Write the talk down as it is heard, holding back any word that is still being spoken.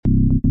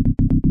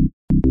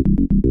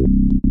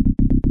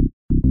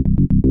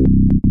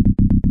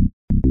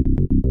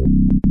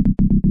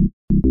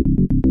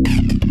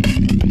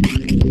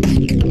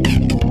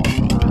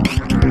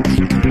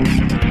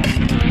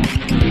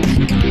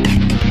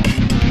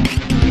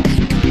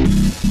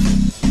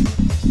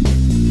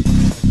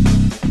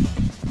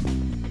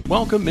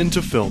Welcome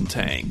into Film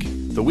Tank,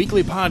 the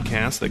weekly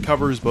podcast that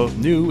covers both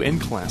new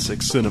and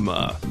classic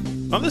cinema.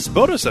 On this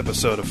bonus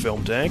episode of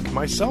Film Tank,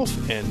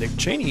 myself and Nick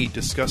Cheney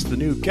discuss the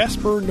new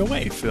Gaspar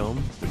Noé film,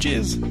 which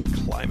is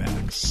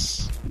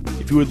Climax.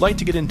 If you would like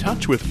to get in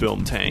touch with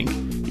Film Tank,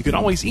 you can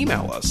always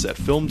email us at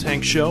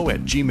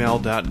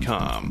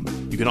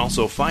filmtankshow@gmail.com. You can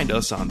also find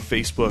us on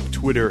Facebook,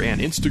 Twitter,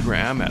 and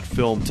Instagram at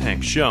Film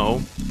Tank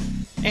Show.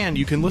 And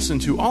you can listen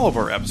to all of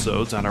our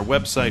episodes on our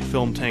website,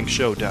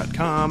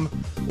 filmtankshow.com,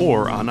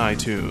 or on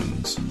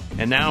iTunes.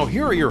 And now,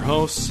 here are your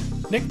hosts,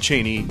 Nick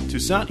Cheney,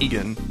 Toussaint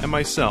Egan, and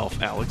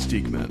myself, Alex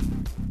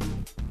Diekman.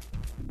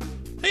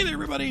 Hey there,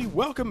 everybody!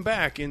 Welcome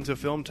back into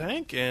Film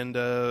Tank, and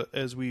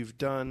as we've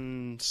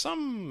done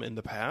some in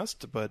the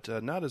past, but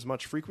not as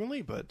much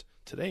frequently, but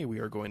today we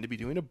are going to be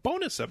doing a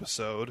bonus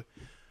episode,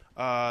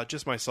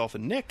 just myself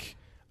and Nick.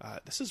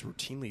 This has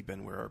routinely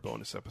been where our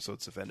bonus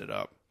episodes have ended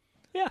up.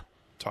 Yeah.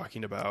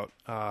 Talking about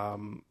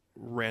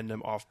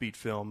random offbeat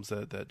films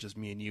that just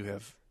me and you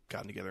have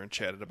gotten together and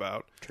chatted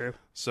about. True.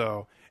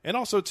 So, and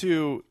also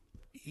too,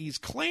 he's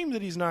claimed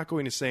that he's not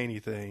going to say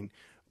anything,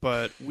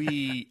 but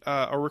we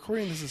are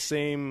recording this the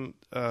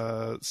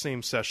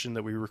same session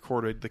that we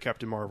recorded the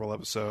Captain Marvel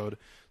episode.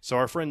 So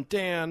our friend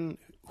Dan,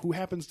 who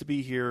happens to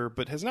be here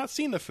but has not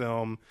seen the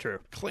film, True.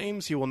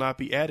 claims he will not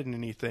be adding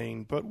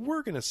anything, but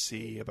we're going to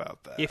see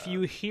about that. If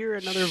you hear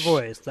another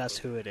voice, that's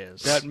who it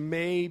is. That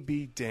may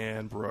be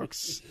Dan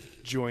Brooks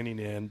joining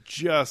in,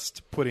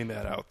 just putting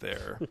that out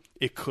there.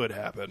 It could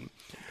happen.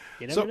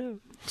 You never know.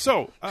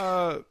 So,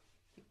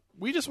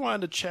 we just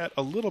wanted to chat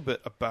a little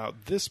bit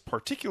about this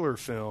particular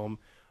film,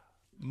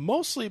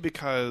 mostly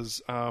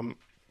because,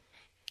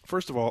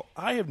 first of all,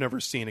 I have never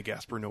seen a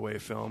Gaspar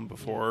Noé film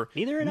before.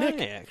 Neither had Nick,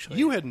 I, actually.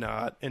 You had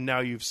not, and now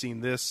you've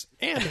seen this,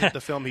 and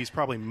the film he's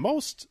probably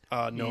most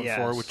known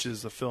for, which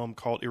is the film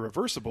called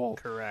Irreversible.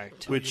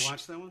 Correct. Which, you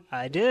watched that one?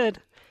 I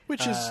did.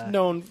 which is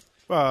known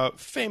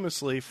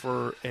famously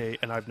for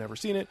and I've never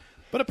seen it,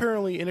 but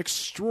apparently an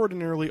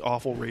extraordinarily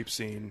awful rape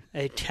scene.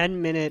 A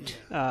 10-minute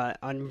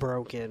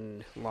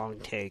unbroken long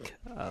take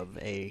of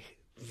a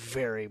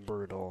very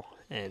brutal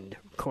and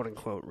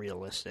quote-unquote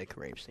realistic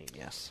rape scene,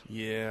 yes.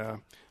 Yeah.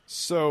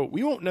 So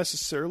we won't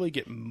necessarily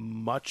get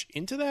much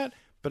into that,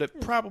 but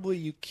it probably,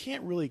 you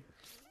can't really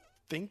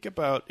think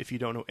about, if you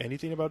don't know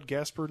anything about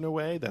Gaspar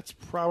Noé, that's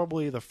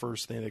probably the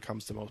first thing that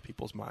comes to most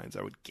people's minds,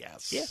 I would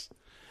guess. Yeah.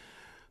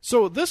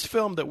 So this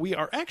film that we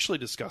are actually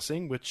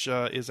discussing, which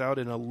is out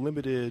in a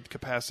limited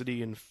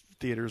capacity in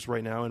theaters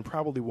right now and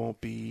probably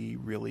won't be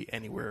really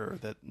anywhere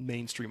that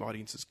mainstream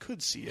audiences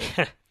could see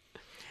it.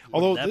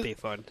 Although That'd be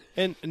fun.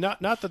 And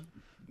not that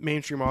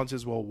mainstream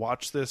audiences will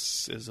watch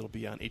this, as it'll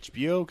be on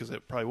HBO, because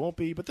it probably won't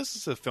be, but this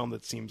is a film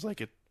that seems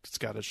like it's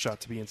got a shot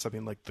to be in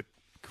something like the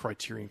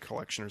Criterion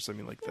Collection or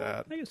something like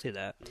that. I can see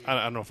that.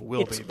 I don't know if it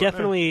will It's be. But,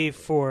 definitely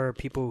for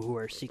people who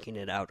are seeking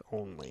it out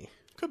only.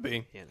 could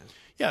be. You know.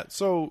 Yeah,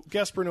 so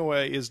Gaspar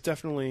Noé is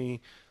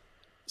definitely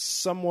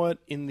somewhat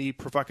in the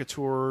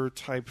provocateur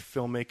type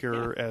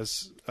filmmaker,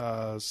 as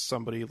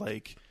somebody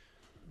like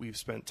we've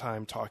spent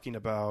time talking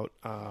about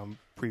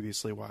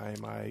previously. Why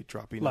am I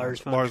dropping Lars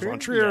von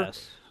Trier?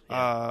 Yes.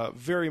 Yeah.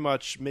 Very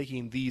much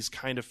making these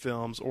kind of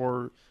films,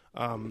 or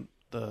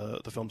the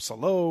film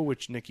Salo,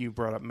 which Nick, you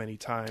brought up many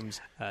times.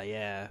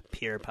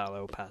 Pier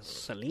Paolo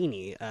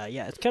Pasolini.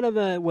 It's kind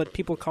of what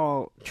people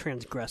call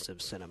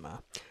transgressive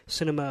cinema.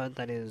 Cinema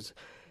that is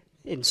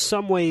in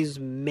some ways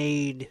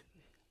made,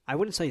 I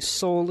wouldn't say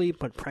solely,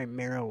 but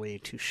primarily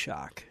to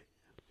shock.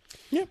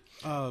 Yeah.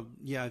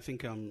 I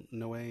think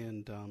Noé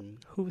and...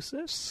 Who's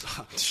this?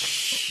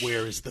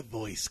 where is the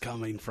voice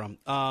coming from?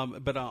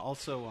 But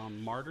also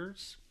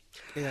Martyrs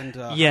and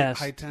Yes.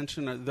 High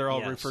Tension. They're all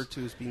Yes. referred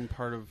to as being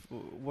part of...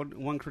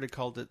 One critic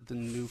called it the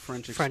new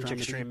French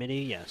Extremity,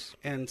 yes.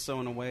 And so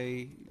in a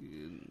way,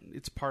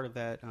 it's part of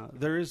that.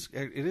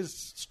 It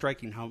is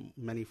striking how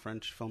many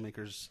French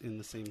filmmakers in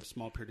the same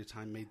small period of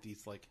time made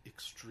these like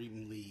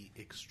extremely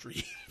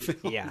extreme films.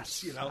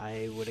 Yes,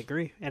 I would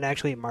agree. And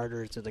actually,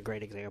 Martyrs is a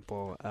great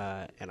example,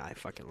 and I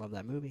fucking love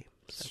that movie.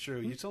 It's true.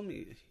 You told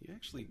me, you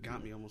actually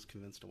got me almost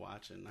convinced to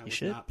watch it, and I was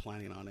should. not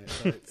planning on it,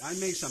 but I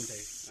may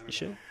someday. You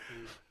should.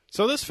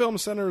 So this film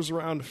centers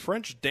around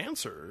French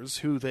dancers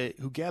who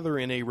gather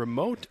in a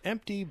remote,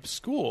 empty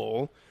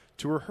school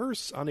to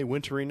rehearse on a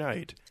wintry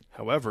night.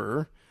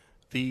 However,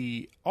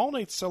 the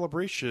all-night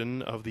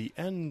celebration of the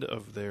end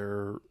of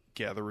their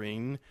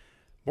gathering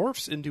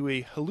morphs into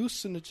a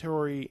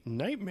hallucinatory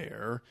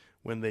nightmare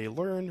when they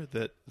learn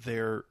that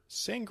their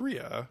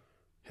sangria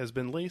has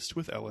been laced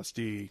with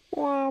LSD.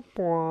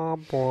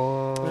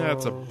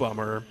 That's a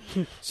bummer.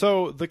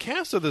 So the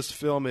cast of this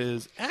film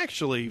is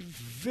actually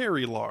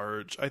very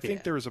large. I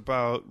think there's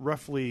about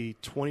roughly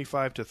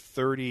 25 to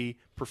 30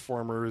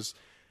 performers,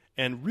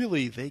 and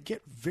really they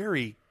get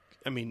very.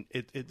 I mean,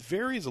 it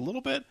varies a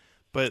little bit,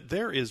 but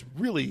there is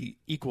really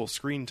equal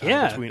screen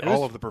time between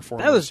all of the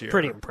performers. That was here.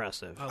 pretty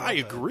impressive. I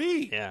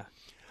agree. Yeah.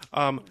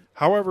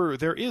 However,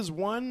 there is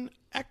one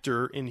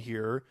actor in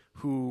here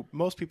who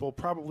most people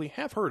probably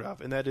have heard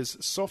of, and that is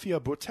Sofia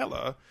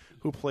Boutella,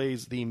 who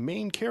plays the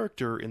main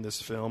character in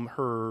this film.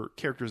 Her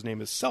character's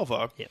name is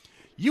Selva. Yep.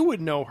 You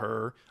would know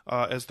her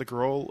as the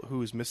girl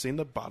who's missing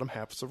the bottom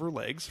halves of her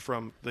legs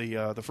from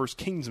the first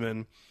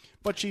Kingsman,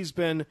 but she's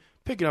been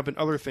picking up in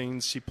other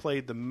things. She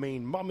played the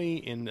main mummy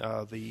in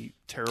the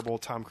terrible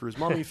Tom Cruise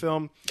Mummy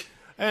film.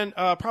 And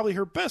probably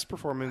her best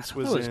performance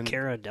was in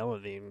Cara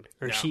Delevingne.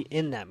 Or is she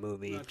in that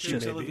movie? Cara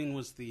Delevingne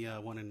was the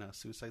one in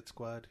Suicide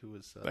Squad who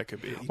was... that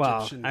could be. Well,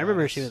 Egyptian I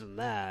remember goddess. she was in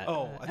that.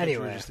 Oh, I thought anyway. you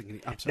were just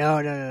thinking... I'm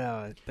sorry.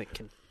 No. But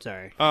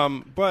sorry.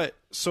 But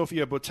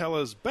Sofia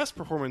Boutella's best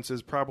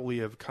performances probably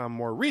have come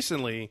more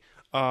recently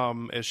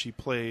as she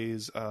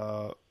plays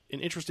an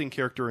interesting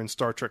character in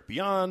Star Trek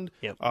Beyond.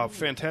 Yep.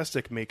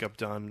 Fantastic makeup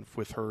done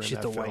with her She's in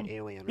that the film. white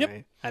alien, Yep.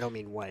 right? I don't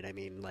mean white. I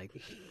mean, like,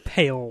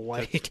 pale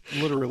white.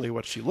 Literally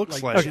what she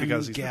looks Like like Jim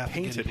because he's Gaffigan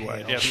painted pale,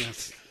 white. Yep.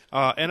 yes.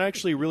 And I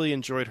actually really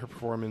enjoyed her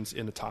performance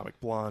in Atomic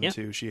Blonde, Yeah.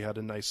 too. She had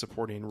a nice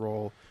supporting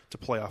role to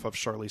play off of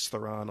Charlize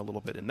Theron a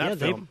little bit in that Yeah,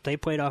 film. they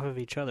played off of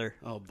each other.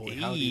 Oh, boy,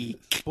 howdy.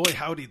 Boy,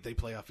 howdy, they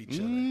play off each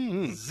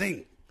other.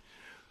 Zing.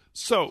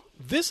 So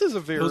this is a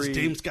very... Those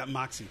dames got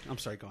moxie. I'm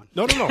sorry, go on.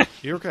 No.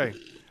 You're okay.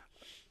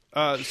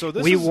 So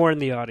this We is...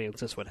 warned the audience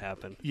this would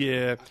happen.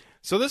 Yeah.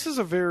 So this is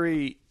a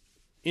very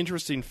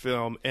interesting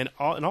film, and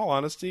in all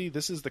honesty,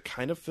 this is the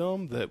kind of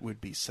film that would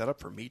be set up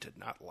for me to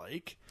not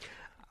like.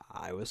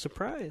 I was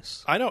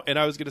surprised. I know, and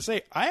I was going to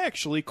say, I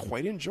actually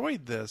quite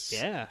enjoyed this.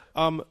 Yeah.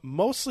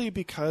 Mostly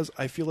because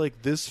I feel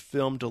like this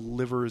film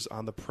delivers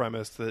on the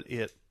premise that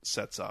it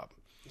sets up.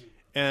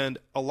 And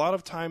a lot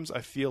of times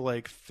I feel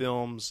like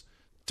films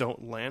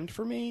don't land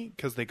for me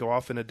because they go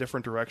off in a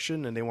different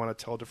direction and they want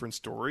to tell a different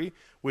story,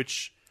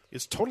 which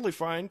is totally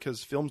fine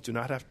because films do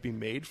not have to be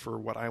made for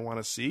what I want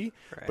to see.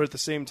 Right. But at the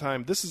same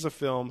time, this is a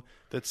film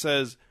that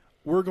says,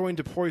 we're going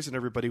to poison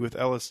everybody with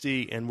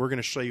LSD and we're going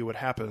to show you what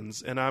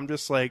happens. And I'm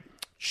just like,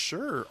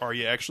 sure, are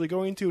you actually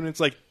going to? And it's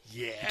like,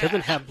 yeah. It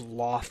doesn't have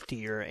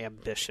loftier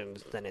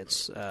ambitions than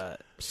its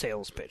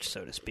sales pitch,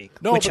 so to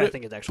speak. No, which but I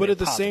think is actually But at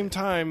the positive. same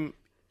time,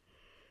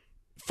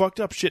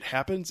 fucked up shit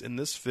happens in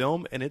this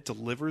film and it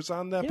delivers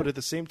on that. Yeah. But at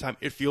the same time,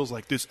 it feels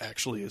like this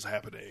actually is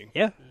happening.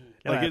 Yeah.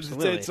 No, Like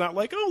absolutely. it's not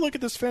like, oh, look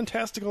at this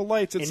fantastical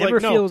lights. It's It never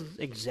like, no. feels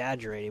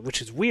exaggerated,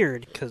 which is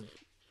weird because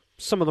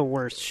some of the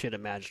worst shit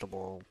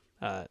imaginable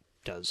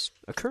does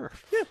occur.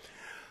 Yeah.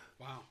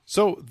 Wow.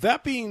 So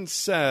that being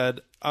said,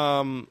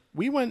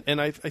 we went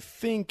and I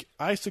think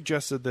I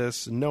suggested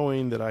this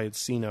knowing that I had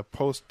seen a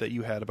post that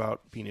you had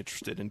about being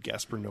interested in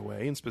Gaspar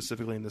Noé and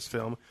specifically in this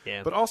film.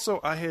 Yeah. But also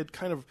I had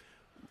kind of,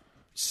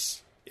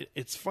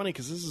 it's funny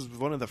because this is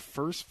one of the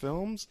first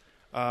films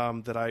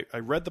that I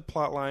read the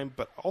plot line,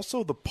 but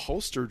also the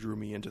poster drew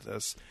me into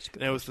this.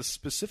 And it was the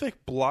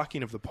specific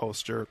blocking of the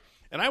poster.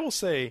 And I will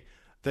say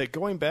that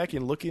going back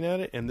and looking at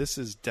it, and this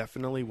is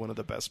definitely one of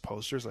the best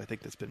posters I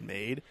think that's been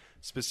made,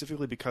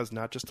 specifically because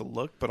not just the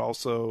look, but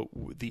also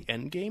the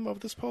end game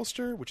of this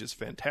poster, which is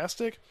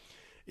fantastic,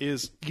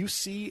 is you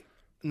see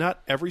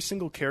not every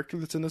single character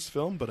that's in this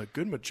film, but a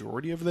good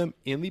majority of them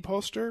in the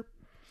poster.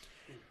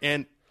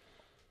 And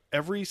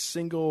every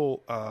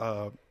single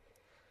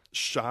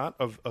shot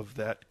of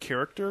that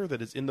character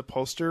that is in the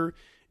poster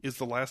is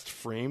the last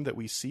frame that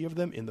we see of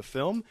them in the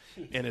film,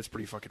 and it's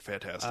pretty fucking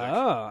fantastic.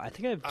 Oh, I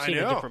think I've seen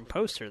a know. different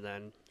poster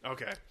then.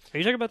 Okay, Are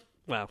you talking about?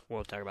 Well,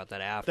 we'll talk about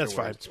that after. that's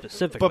fine.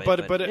 Specifically,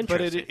 but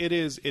interesting. it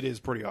is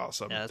pretty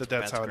awesome. Yeah,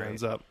 that's how it great.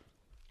 ends up.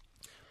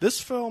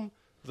 This film,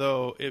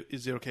 though,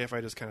 is it okay if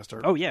I just kind of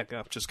start? Oh yeah,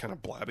 go Just kind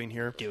of blabbing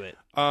here. do it.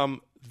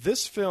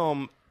 This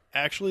film,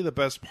 actually, the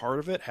best part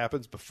of it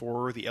happens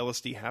before the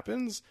LSD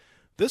happens.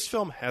 This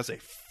film has a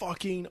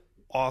fucking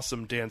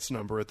awesome dance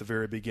number at the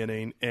very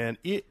beginning, and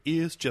it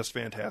is just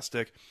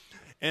fantastic.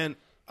 And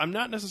I'm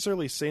not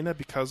necessarily saying that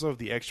because of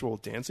the actual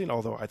dancing,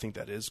 although I think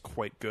that is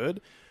quite good,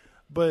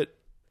 but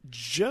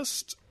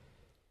just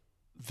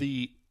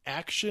the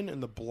action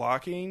and the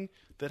blocking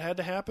that had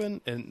to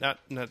happen, and not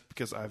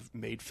because I've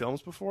made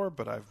films before,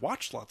 but I've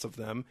watched lots of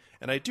them,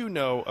 and I do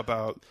know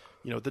about,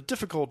 the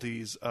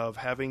difficulties of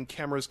having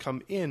cameras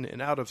come in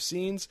and out of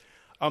scenes.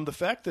 The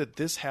fact that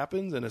this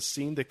happens in a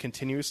scene that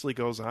continuously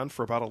goes on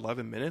for about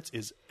 11 minutes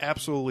is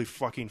absolutely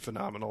fucking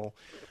phenomenal.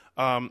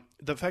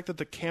 The fact that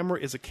the camera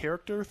is a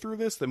character through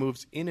this that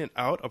moves in and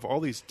out of all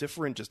these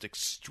different, just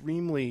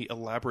extremely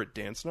elaborate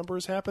dance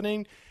numbers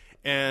happening,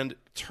 and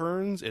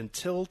turns and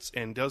tilts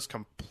and does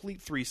complete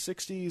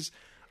 360s,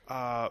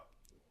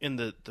 in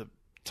the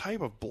type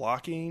of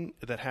blocking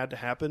that had to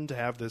happen to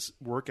have this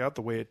work out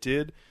the way it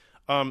did.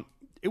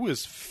 It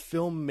was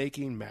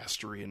filmmaking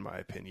mastery, in my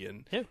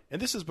opinion. Yeah.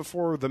 And this is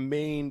before the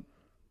main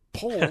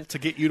pull to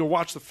get you to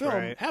watch the film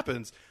Right.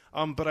 happens.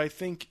 But I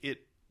think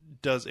it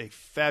does a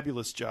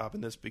fabulous job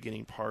in this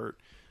beginning part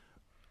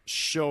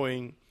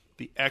showing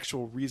the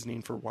actual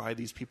reasoning for why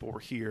these people were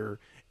here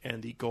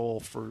and the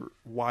goal for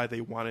why they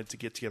wanted to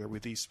get together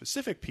with these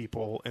specific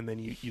people. And then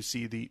you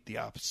see the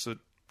opposite,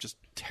 just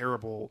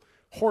terrible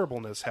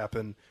horribleness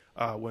happen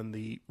when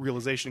the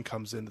realization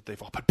comes in that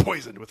they've all been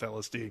poisoned with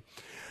LSD.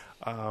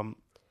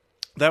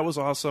 That was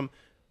awesome.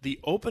 The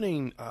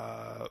opening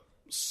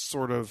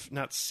sort of,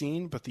 not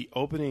scene, but the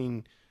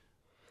opening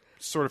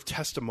sort of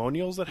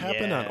testimonials that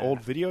happen on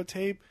old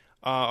videotape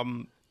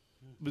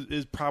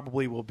is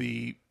probably will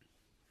be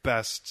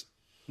best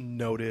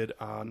noted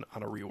on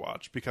a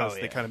rewatch, because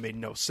they kind of made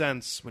no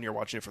sense when you're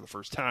watching it for the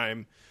first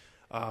time.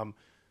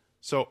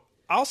 So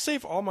I'll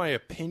save all my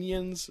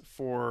opinions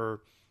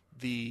for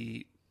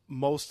the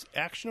most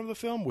action of the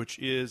film, which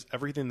is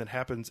everything that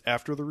happens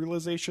after the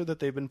realization that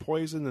they've been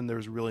poisoned and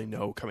there's really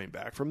no coming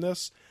back from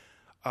this.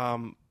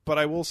 But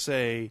I will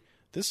say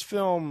this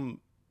film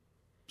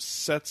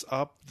sets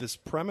up this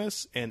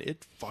premise and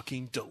it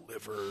fucking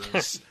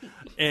delivers.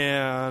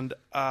 And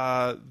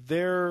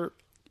there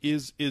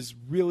is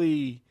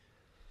really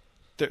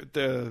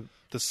the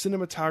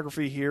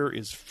cinematography here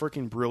is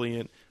freaking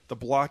brilliant. The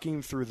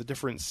blocking through the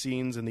different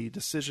scenes and the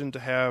decision to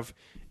have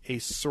a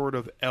sort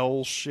of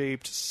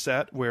L-shaped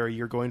set where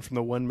you're going from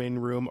the one main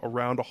room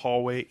around a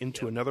hallway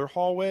into another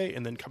hallway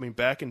and then coming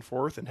back and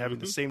forth and having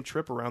the same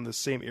trip around the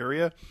same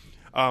area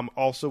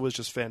also was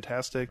just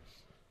fantastic.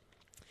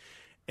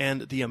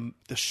 And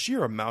the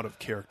sheer amount of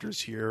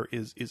characters here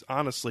is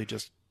honestly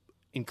just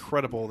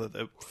incredible that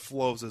it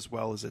flows as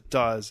well as it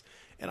does.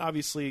 And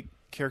obviously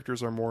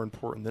characters are more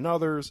important than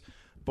others,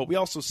 but we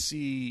also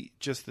see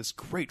just this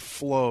great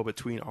flow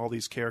between all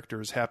these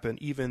characters happen,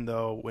 even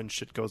though when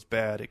shit goes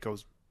bad, it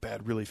goes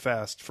bad really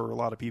fast for a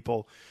lot of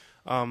people.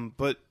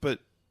 But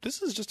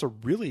this is just a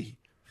really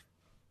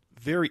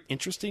very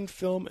interesting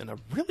film and a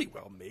really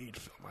well-made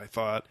film, I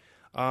thought.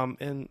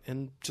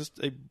 And just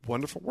a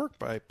wonderful work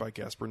by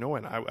Gaspar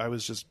Noé. I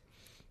was just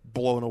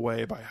blown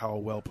away by how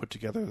well put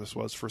together this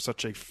was for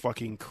such a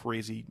fucking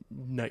crazy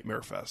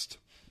nightmare fest.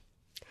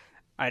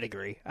 I'd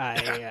agree.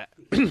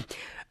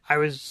 I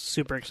was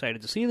super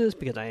excited to see this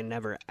because I had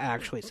never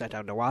actually sat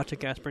down to watch a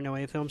Gaspar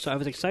Noé film, so I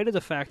was excited the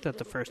fact that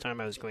the first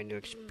time I was going to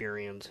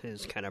experience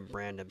his kind of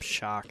brand of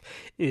shock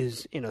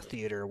is in a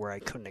theater where I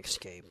couldn't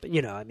escape. But,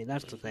 I mean,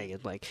 that's the thing.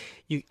 It's like,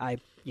 you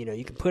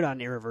can put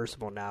on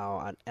Irreversible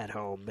now at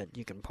home, but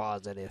you can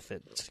pause it if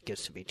it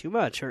gets to be too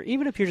much, or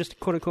even if you're just,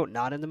 quote-unquote,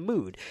 not in the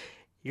mood.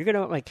 You're going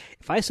to,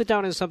 if I sit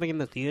down in something in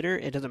the theater,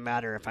 it doesn't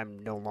matter if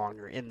I'm no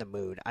longer in the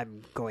mood.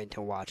 I'm going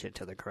to watch it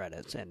to the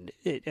credits. And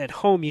at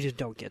home, you just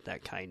don't get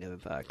that kind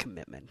of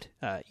commitment,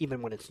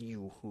 even when it's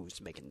you who's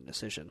making the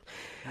decision.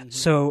 Mm-hmm.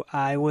 So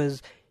I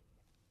was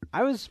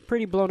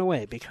pretty blown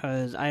away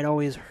because I'd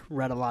always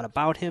read a lot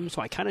about him,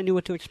 so I kind of knew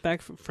what to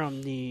expect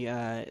from the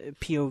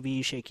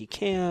POV shaky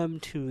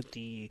cam to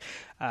the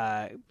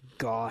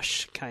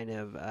gauche kind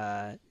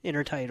of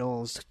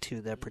intertitles to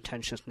the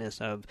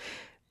pretentiousness of...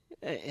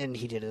 And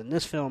he did it in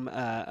this film,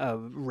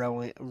 of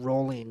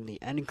rolling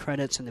the end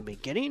credits in the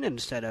beginning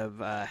instead of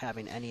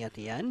having any at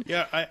the end.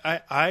 Yeah,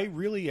 I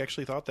really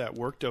actually thought that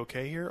worked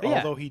okay here. Yeah.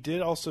 Although he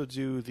did also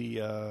do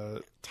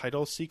the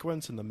title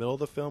sequence in the middle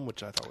of the film,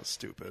 which I thought was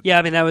stupid. Yeah,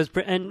 I mean,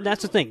 and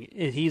that's the thing.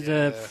 He's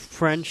a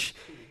French...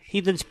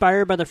 He's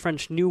inspired by the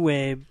French New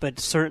Wave, but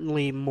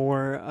certainly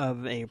more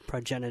of a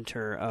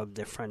progenitor of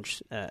the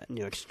French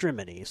New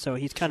Extremity. So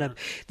he's kind of...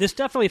 This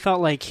definitely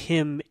felt like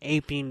him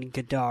aping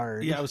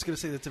Godard. Yeah, I was going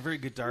to say that's a very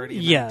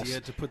Godardian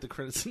idea to put the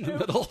credits in the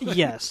middle.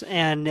 Yes,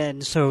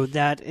 and so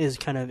that is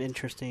kind of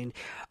interesting.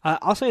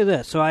 I'll say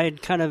this. So I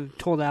had kind of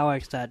told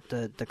Alex that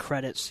the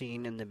credit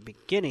scene in the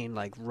beginning,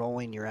 like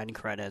rolling your end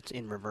credits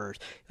in reverse,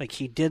 like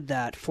he did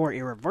that for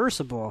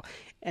Irreversible,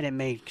 and it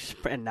makes...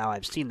 And now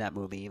I've seen that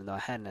movie, even though I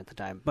hadn't at the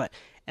time.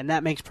 And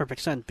that makes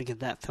perfect sense because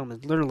that film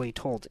is literally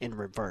told in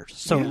reverse.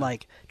 So,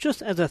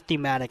 just as a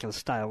thematic and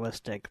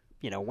stylistic,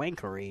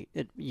 wankery,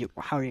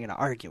 how are you going to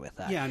argue with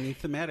that? Yeah, I mean,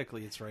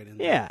 thematically it's right in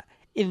there. Yeah.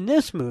 In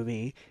this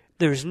movie,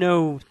 there's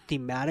no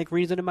thematic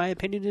reason, in my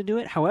opinion, to do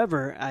it.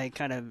 However, I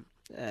kind of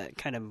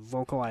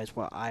vocalize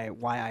why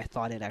I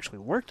thought it actually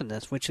worked in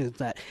this, which is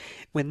that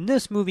when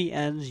this movie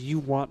ends, you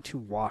want to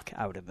walk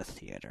out of a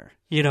theater.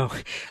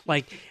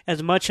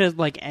 As much as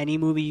any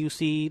movie you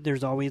see,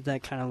 there's always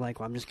that kind of well,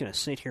 I'm just going to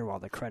sit here while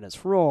the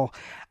credits roll.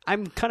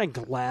 I'm kind of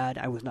glad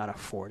I was not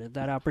afforded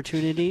that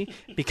opportunity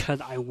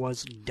because I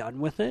was done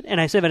with it.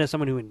 And I say that as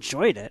someone who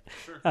enjoyed it,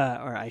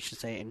 or I should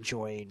say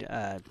enjoyed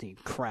the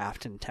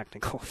craft and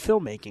technical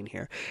filmmaking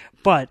here.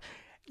 But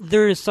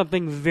there is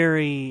something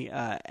very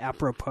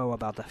apropos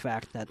about the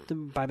fact that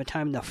by the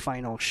time the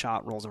final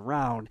shot rolls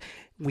around,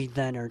 we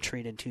then are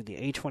treated to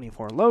the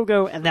A24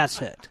 logo, and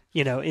that's it.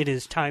 It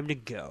is time to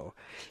go.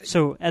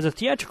 So as a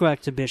theatrical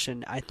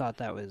exhibition, I thought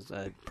that was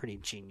a pretty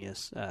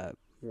genius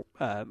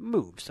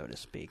move, so to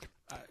speak.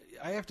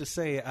 I have to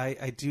say,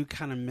 I do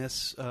kind of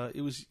miss. I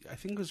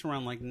think it was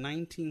around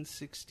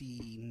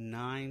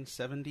 1969,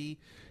 70.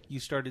 You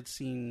started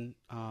seeing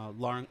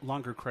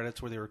longer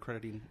credits where they were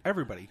crediting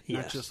everybody,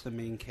 not just the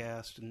main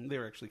cast, and they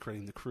were actually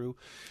crediting the crew.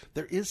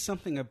 There is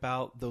something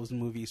about those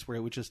movies where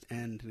it would just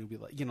end and it would be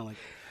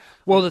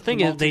Well, the thing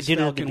is, they Maltese did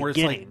it at the Falcon, where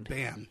beginning. it's like,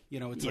 bam,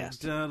 it's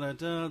Yes. like da da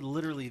da,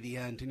 literally the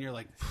end, and you're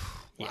like,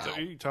 wow. So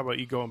you talk about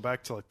you going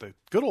back to like the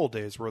good old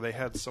days where they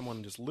had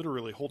someone just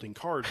literally holding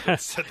cards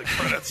that said the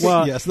credits.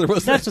 Well, Yes, there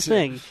was that's that the too.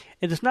 thing.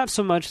 It's not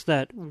so much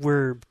that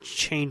we're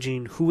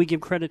changing who we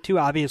give credit to.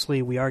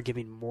 Obviously, we are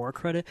giving more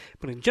credit,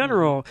 but in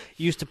general,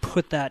 you used to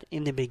put that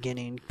in the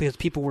beginning because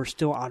people were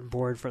still on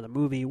board for the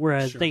movie,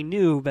 whereas Sure. they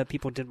knew that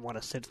people didn't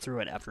want to sit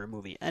through it after a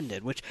movie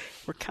ended, which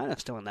we're kind of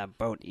still in that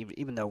boat,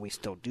 even though we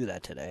still do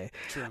that today.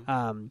 True.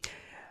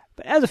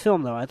 But as a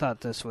film, though, I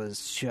thought this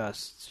was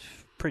just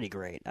pretty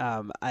great.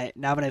 Now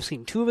that I've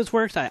seen two of his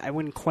works, I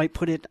wouldn't quite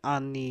put it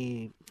on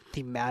the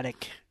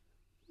thematic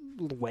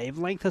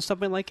wavelength of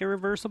something like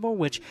Irreversible,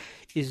 which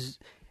is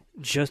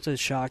just as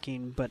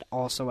shocking, but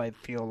also I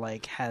feel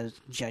like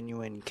has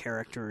genuine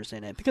characters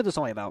in it because it's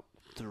only about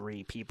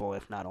 3 people,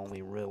 if not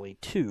only really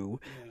 2,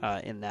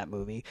 in that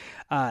movie.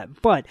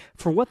 But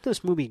for what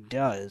this movie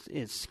does,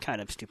 it's kind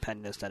of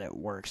stupendous that it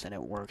works, and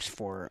it works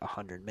for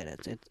 100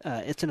 minutes.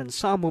 It's an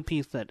ensemble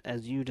piece that,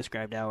 as you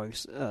described,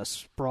 Alex,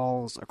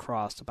 sprawls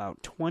across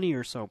about 20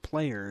 or so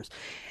players,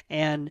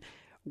 and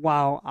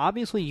while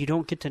obviously you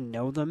don't get to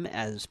know them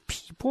as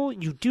people,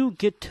 you do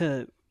get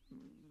to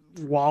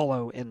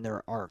wallow in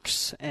their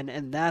arcs,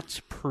 and that's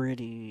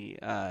pretty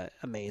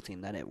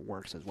amazing that it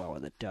works as well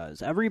as it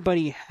does.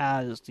 Everybody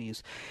has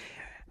these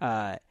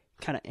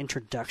kind of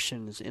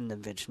introductions in the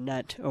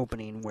vignette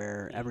opening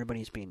where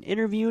everybody's being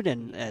interviewed,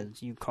 and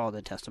as you call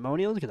the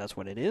testimonials, because that's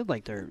what it is,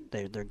 like they're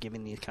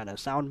giving these kind of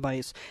sound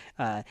bites,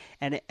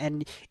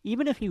 and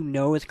even if you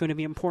know it's going to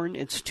be important,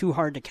 it's too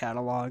hard to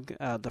catalog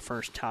the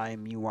first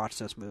time you watch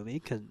this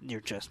movie because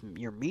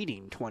you're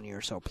meeting 20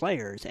 or so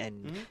players,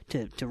 and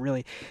to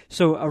really,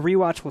 so a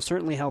rewatch will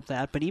certainly help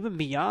that. But even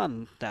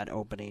beyond that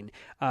opening,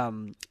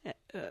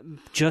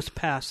 just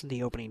past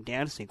the opening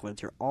dance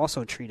sequence, you're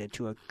also treated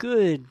to a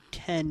good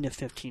 10 to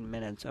 15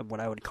 minutes of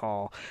what I would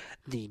call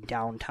the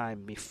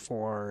downtime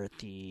before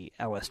the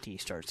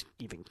LSD starts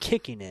even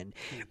kicking in,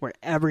 where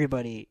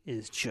everybody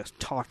is just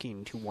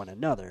talking to one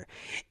another.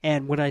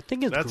 And what I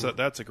think is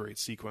that's a great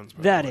sequence.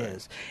 By that the way.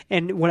 is,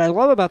 and what I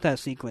love about that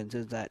sequence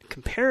is that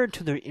compared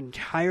to the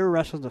entire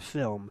rest of the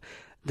film,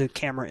 the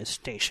camera is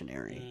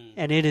stationary,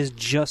 and it is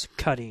just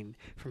cutting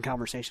from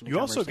conversation to You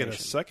conversation. also get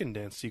a second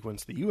dance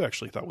sequence that you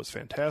actually thought was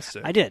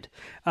fantastic. I did,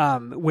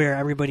 where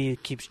everybody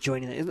keeps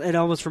joining. It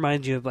almost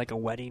reminds you of like a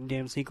wedding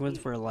dance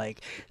sequence where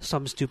like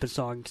some stupid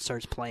song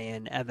starts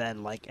playing, and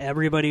then like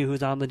everybody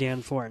who's on the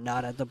dance floor and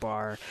not at the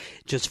bar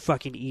just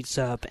fucking eats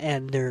up,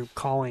 and they're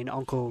calling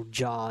Uncle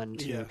John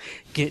to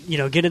get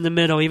in the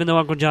middle, even though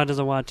Uncle John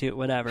doesn't want to,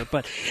 whatever.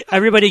 But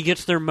everybody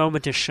gets their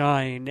moment to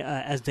shine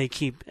as they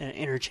keep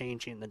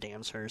interchanging the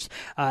dancers,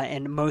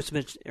 and most of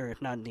it, or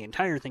if not the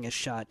entire thing, is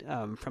shot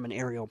from an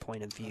aerial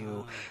point of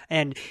view.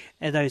 And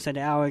as I said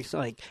to Alex,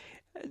 like,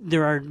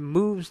 there are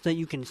moves that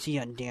you can see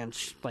on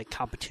dance like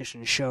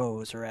competition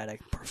shows or at a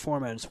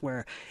performance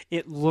where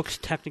it looks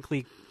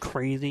technically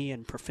crazy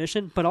and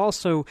proficient, but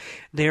also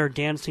they are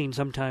dancing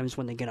sometimes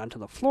when they get onto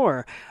the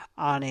floor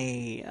on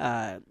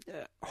a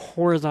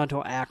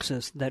horizontal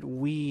axis that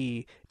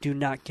we do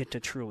not get to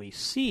truly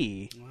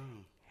see. Wow.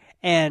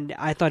 And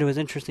I thought it was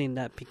interesting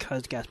that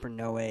because Gaspar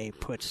Noé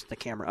puts the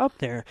camera up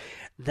there,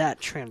 that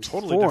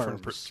transforms. Totally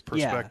different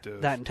perspective.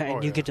 Yeah, that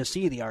entire, you get to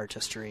see the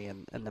artistry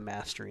and the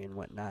mastery and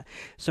whatnot.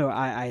 So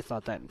I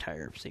thought that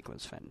entire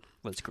sequence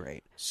was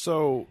great.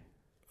 So,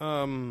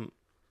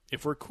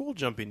 if we're cool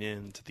jumping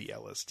into the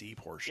LSD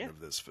portion of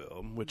this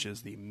film, which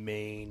is the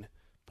main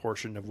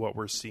portion of what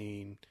we're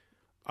seeing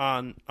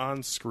on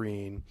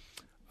screen,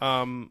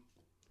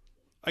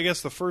 I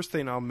guess the first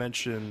thing I'll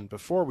mention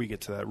before we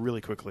get to that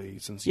really quickly,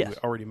 since you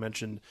already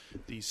mentioned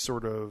the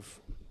sort of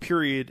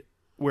period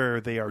where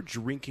they are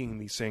drinking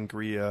the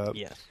sangria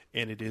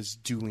and it is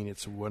doing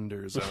its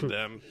wonders on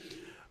them.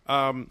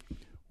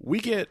 We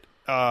get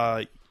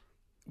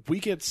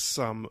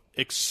some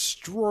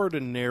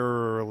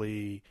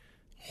extraordinarily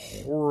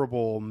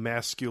horrible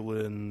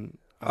masculine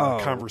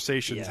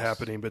conversations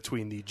happening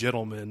between the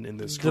gentlemen in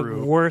this the group.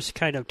 The worst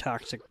kind of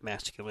toxic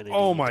masculinity.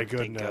 Oh my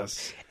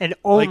goodness! And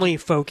only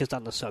focused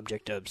on the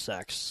subject of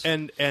sex,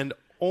 and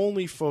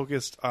only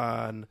focused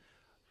on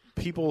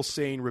people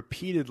saying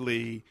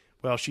repeatedly,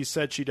 "Well, she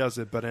said she does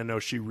it, but I know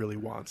she really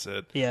wants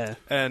it." Yeah.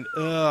 And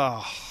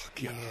God.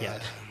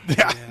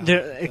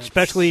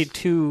 Especially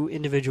two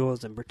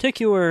individuals in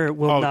particular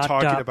will not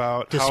talking stop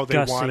about how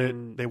they want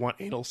it. They want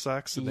anal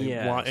sex, and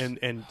they want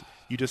and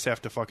you just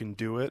have to fucking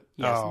do it.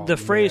 Yes. Oh, the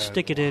phrase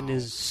 "stick it in"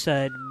 is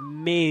said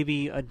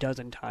maybe a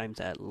dozen times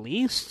at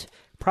least,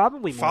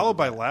 probably more followed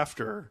by that.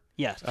 Laughter.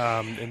 Yes,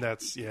 and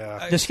that's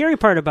The scary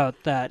part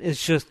about that is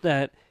just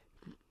that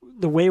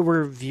the way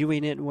we're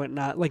viewing it and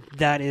whatnot, like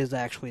that is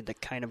actually the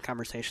kind of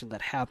conversation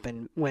that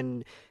happen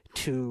when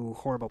two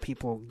horrible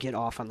people get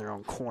off on their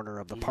own corner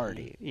of the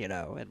party,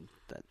 and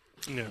that.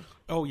 Yeah.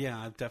 Oh yeah,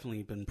 I've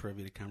definitely been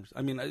privy to conversations.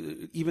 I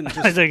mean, even just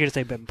I was going to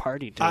say been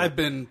party to. I've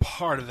been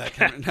part of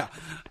that. No,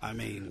 I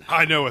mean,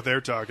 I know what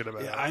they're talking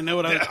about. Yeah, I know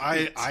what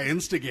I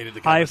instigated the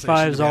high conversation.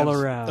 fives all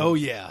around. Oh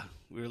yeah,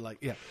 We were like,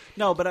 yeah.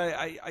 No, but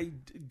I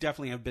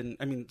definitely have been,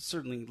 I mean,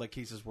 certainly like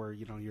cases where,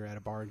 you're at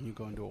a bar and you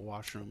go into a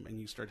washroom and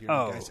you start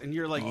hearing guys, and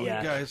you're like, you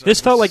guys are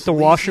this felt like the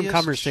washroom sleaziest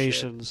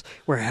conversations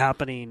were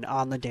happening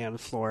on the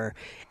dance floor,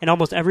 and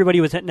almost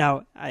everybody was,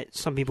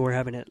 some people were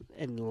having it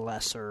in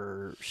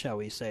lesser, shall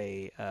we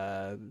say,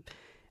 I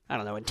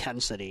don't know,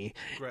 intensity.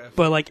 Graphic.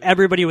 But like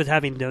everybody was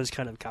having those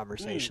kind of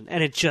conversations,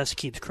 and it just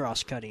keeps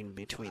cross-cutting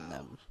between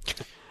them.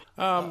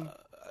 I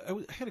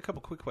had a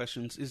couple quick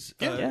questions. Is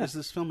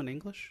this film in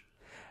English?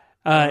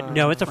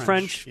 No, it's a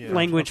French yeah.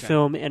 language Okay.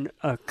 film, and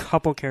a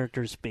couple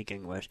characters speak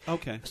English.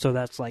 Okay. So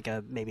that's like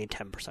maybe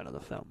 10% of the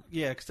film.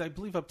 Yeah, because I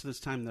believe up to this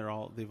time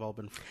they've all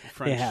been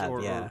French. They have,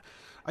 or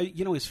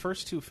his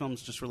first two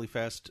films, just really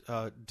fast,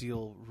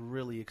 deal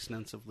really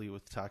extensively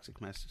with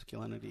toxic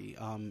masculinity,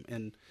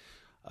 and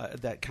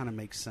that kind of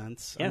makes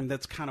sense. Yeah. I mean,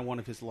 that's kind of one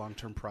of his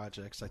long-term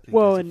projects, I think,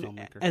 Well, as a and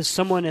filmmaker. as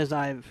someone as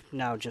I've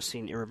now just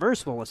seen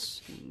Irreversible,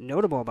 what's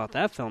notable about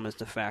that film is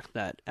the fact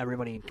that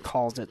everybody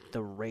calls it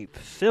the rape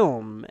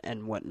film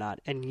and whatnot,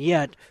 and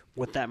yet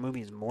what that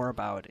movie is more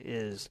about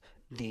is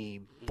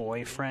the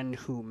boyfriend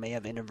who may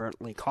have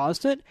inadvertently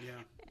caused it,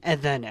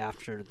 and then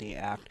after the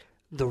act,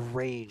 the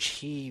rage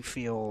he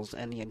feels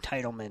and the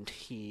entitlement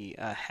he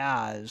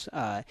has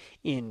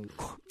in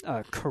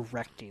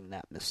correcting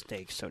that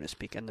mistake, so to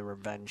speak, and the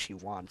revenge he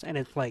wants. And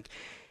it's like,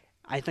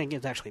 I think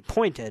it's actually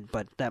pointed,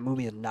 but that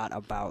movie is not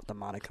about the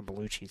Monica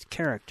Bellucci's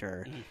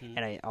character, and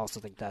I also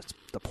think that's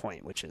the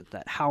point, which is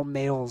that how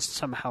males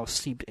somehow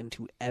seep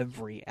into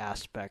every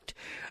aspect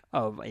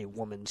of a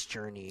woman's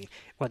journey,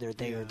 whether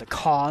they are the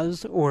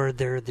cause or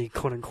they're the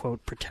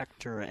quote-unquote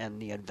protector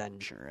and the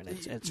avenger, and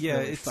it's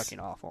really fucking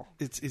awful.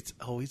 It's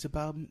always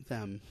about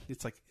them.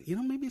 It's like,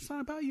 maybe it's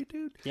not about you,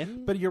 dude. Yeah.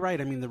 But you're right.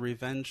 I mean, the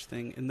revenge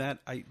thing and that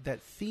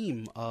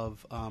theme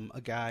of a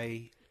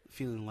guy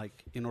feeling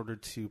like in order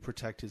to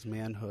protect his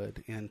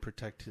manhood and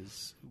protect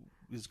his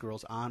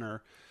girl's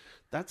honor,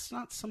 that's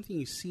not something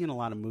you see in a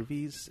lot of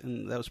movies,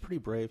 and that was pretty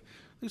brave.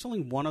 There's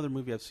only one other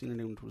movie I've seen it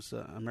in, which was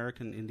an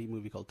American indie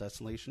movie called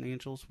Desolation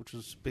Angels, which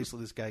was basically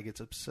this guy gets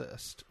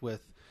obsessed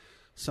with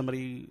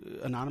somebody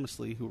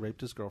anonymously who raped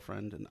his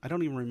girlfriend, and I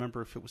don't even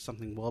remember if it was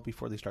something well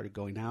before they started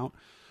going out,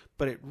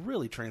 but it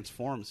really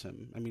transforms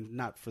him. I mean,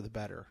 not for the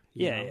better.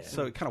 You know? Yeah.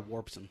 So it kind of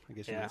warps him, I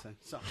guess you would say.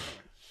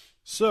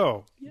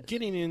 So,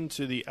 getting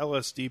into the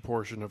LSD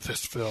portion of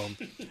this film,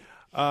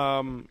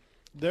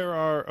 there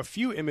are a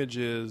few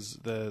images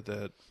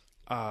that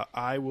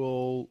I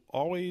will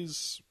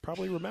always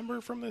probably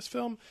remember from this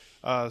film.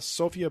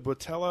 Sofia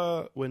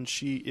Boutella, when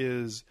she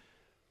is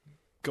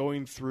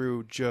going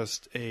through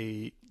just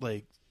a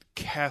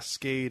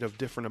cascade of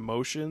different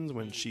emotions,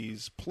 when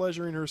she's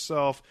pleasuring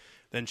herself,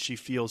 then she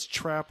feels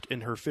trapped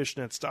in her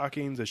fishnet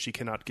stockings as she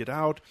cannot get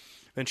out.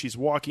 Then she's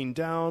walking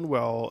down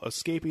while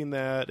escaping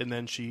that, and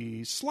then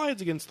she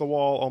slides against the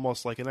wall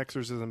almost like an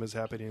exorcism is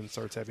happening and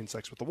starts having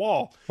sex with the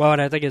wall. Well,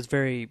 and I think it's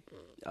very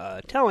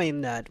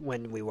telling that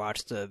when we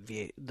watch the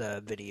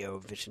video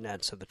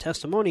vignettes of the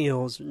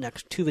testimonials,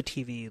 next to the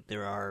TV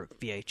there are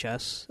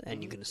VHS,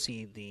 and you can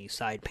see the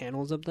side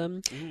panels of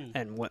them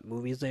and what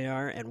movies they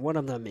are, and one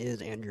of them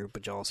is Andrew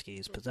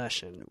Bujalski's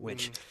Possession,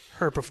 which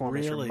her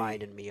performance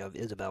reminded me of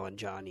Isabel and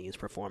Johnny's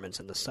performance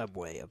in the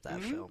subway of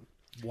that film.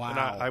 Wow. And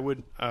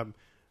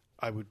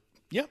I would,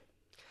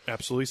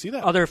 absolutely see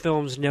that. Other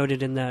films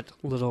noted in that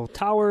little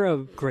tower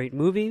of great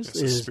movies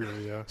is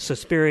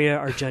Suspiria,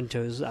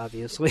 Argento's,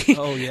 obviously.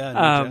 Oh, yeah,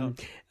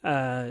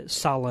 no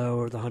Salo,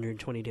 or the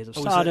 120 Days of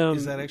Sodom.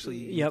 Is that actually...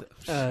 Yep.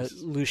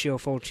 Lucio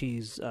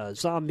Fulci's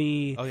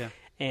Zombie. Oh, yeah.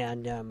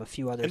 And a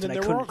few others. And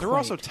then there were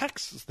also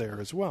texts there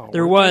as well.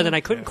 There was, and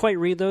I couldn't quite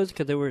read those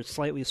because they were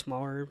slightly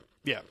smaller.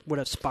 Yeah. Would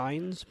have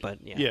spines, but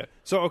yeah. Yeah.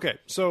 So, okay.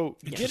 So,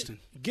 Interesting.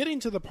 Getting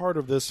to the part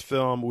of this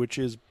film, which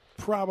is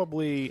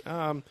probably...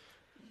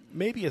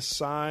 maybe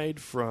aside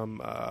from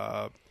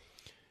the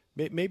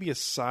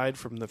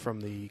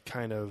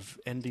kind of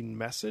ending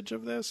message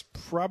of this,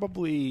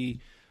 probably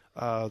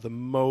the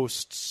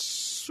most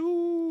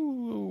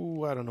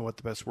I don't know what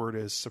the best word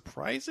is,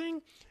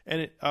 surprising,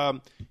 and it I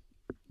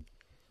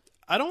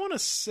don't want to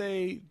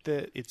say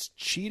that it's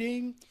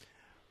cheating,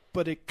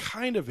 but it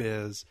kind of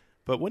is.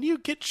 But when you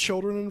get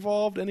children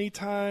involved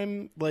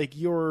anytime,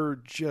 you're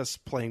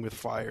just playing with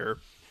fire,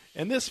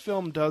 and this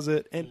film does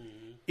it, and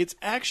it's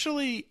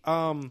actually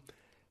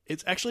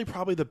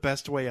probably the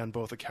best way on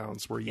both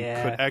accounts, where you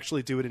could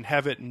actually do it and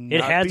have it not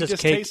it has be its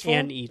distasteful. cake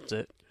and eats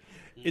it.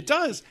 It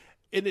does,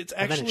 and it's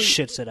And actually then it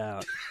shits it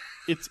out.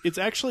 It's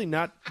actually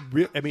not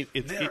real. I mean,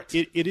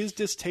 it is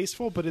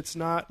distasteful, but it's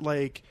not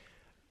like.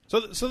 So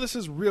this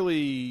is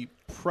really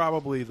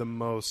probably the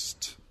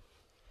most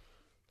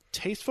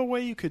tasteful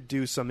way you could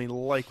do something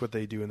like what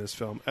they do in this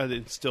film,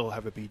 and still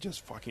have it be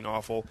just fucking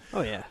awful.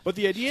 Oh yeah. But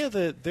the idea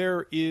that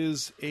there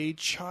is a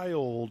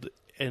child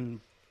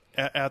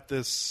at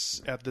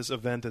this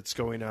event that's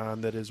going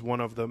on, that is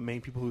one of the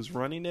main people who's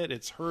running it.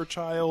 It's her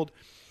child.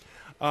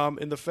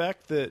 And the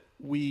fact that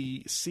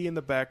we see in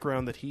the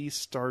background that he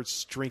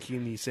starts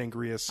drinking the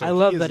sangria. So I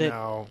love he is that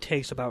now... it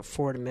takes about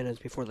 40 minutes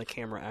before the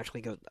camera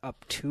actually goes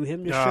up to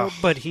him to show.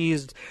 But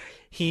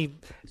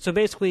so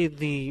basically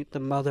the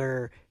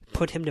mother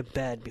put him to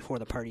bed before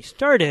the party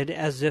started,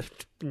 as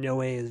if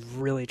Noe is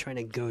really trying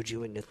to goad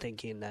you into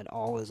thinking that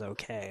all is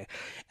okay.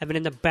 And then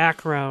in the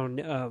background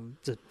of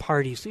the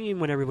party scene,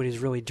 when everybody's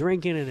really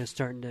drinking and it's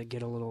starting to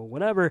get a little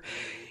whatever,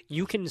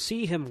 you can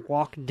see him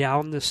walk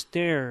down the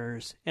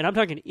stairs, and I'm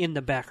talking in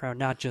the background,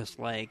 not just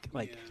like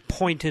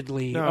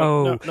pointedly,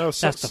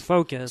 that's the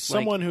focus.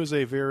 Someone who's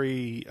a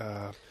very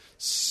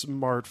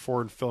smart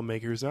foreign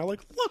filmmaker is now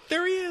like, look,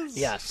 there he is.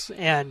 Yes,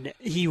 and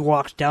he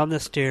walks down the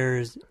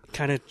stairs,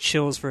 kind of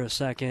chills for a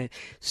second,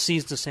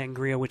 sees the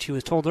sangria, which he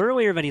was told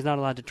earlier that he's not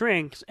allowed to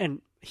drink,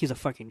 and he's a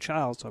fucking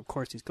child, so of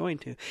course he's going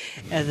to.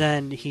 And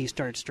then he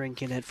starts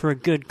drinking it for a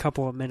good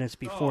couple of minutes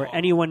before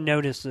anyone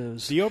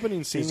notices. The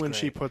opening scene when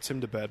she puts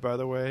him to bed, by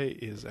the way,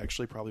 is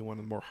actually probably one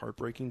of the more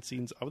heartbreaking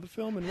scenes of the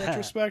film in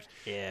retrospect.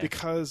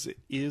 Because it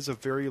is a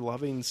very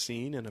loving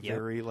scene and a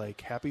very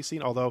happy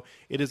scene, although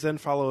it is then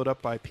followed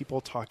up by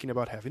people talking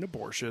about having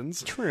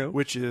abortions. True.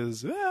 Which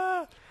is...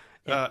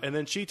 and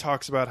then she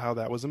talks about how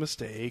that was a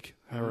mistake,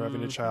 her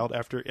having a child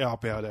after.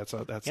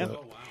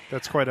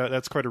 That's quite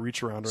a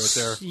reach around right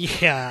there.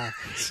 Yeah.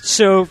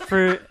 So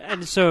for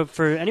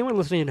anyone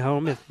listening at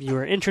home, if you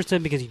are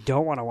interested because you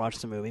don't want to watch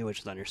the movie, which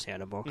is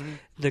understandable,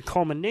 the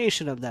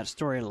culmination of that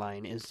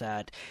storyline is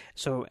that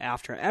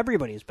after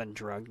everybody's been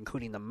drugged,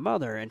 including the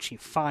mother, and she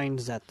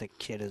finds that the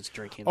kid is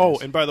drinking.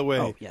 And by the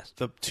way,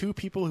 the two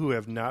people who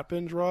have not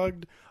been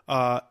drugged.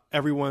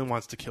 Everyone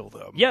wants to kill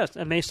them. Yes,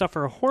 and they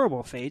suffer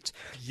horrible fates.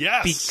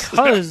 Yes,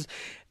 because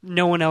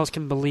no one else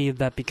can believe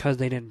that because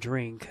they didn't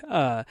drink,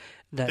 that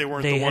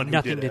they had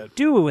nothing to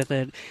do with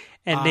it,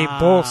 and they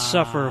both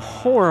suffer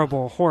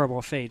horrible,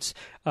 horrible fates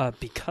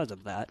because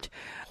of that.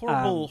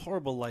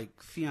 Horrible, like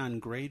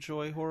Theon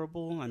Greyjoy.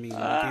 Horrible. I mean,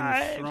 Game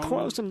of Thrones.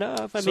 Close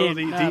enough.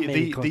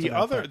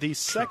 The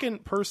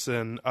second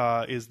person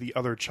is the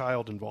other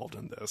child involved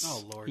in this.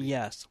 Oh Lord.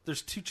 Yes,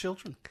 there's two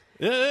children.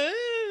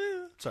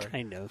 Sorry.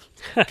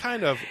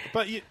 Kind of.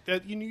 But you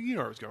know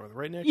where I was going with it,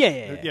 right, Nick?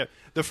 Yeah.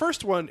 The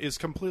first one is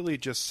completely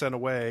just sent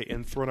away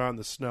and thrown out in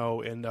the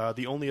snow, and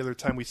the only other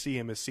time we see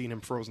him is seeing him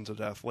frozen to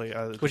death.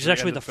 Which is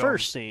actually the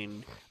first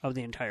scene of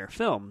the entire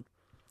film.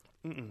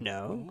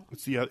 No.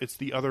 It's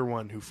the other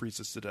one who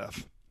freezes to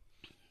death.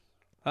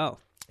 Oh.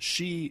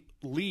 She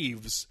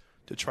leaves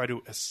to try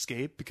to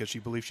escape because she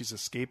believes she's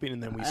escaping,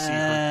 and then we see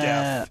her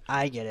death.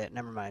 I get it.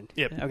 Never mind.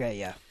 Yep. Okay,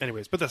 yeah.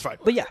 Anyways, but that's fine.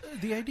 But yeah.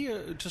 The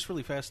idea, just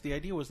really fast, the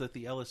idea was that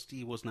the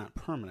LSD was not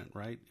permanent,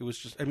 right? It was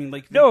just,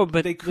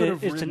 they could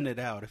have written it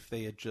out if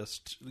they had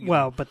just...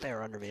 but they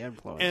were under the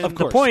influence. And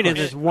the point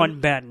is one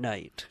bad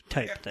night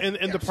type thing.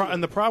 And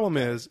the problem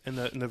is,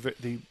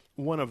 the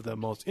one of the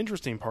most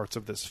interesting parts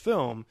of this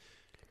film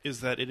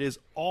is that it is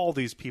all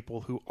these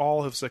people who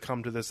all have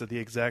succumbed to this at the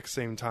exact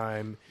same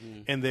time,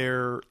 and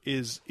there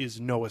is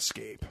no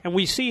escape. And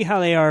we see how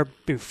they are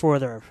before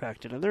they're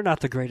affected, and they're not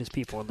the greatest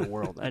people in the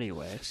world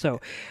anyway. So,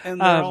 and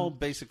they're all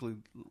basically,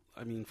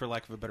 for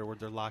lack of a better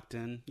word, they're locked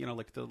in.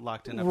 Like the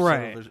locked in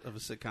episode of a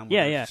sitcom.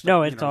 Yeah.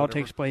 No, it all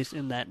takes place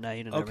in that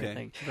night and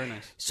everything. Very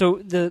nice.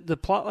 So the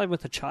plot line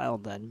with the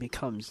child then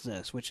becomes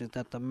this, which is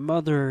that the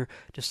mother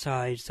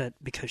decides that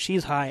because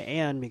she's high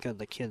and because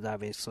the kid's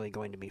obviously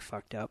going to be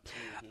fucked up,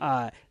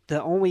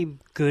 the only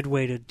good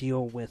way to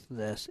deal with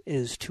this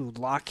is to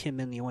lock him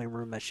in the only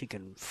room that she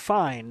can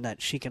find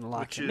that she can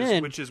lock him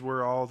in. Which is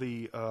where all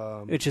the...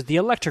 which is the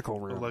electrical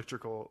room.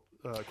 Electrical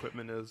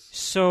equipment is.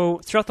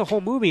 So throughout the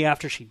whole movie,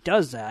 after she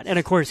does that, and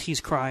of course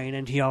he's crying,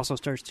 and he also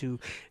starts to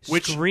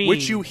scream,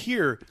 which you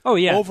hear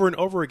over and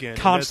over again,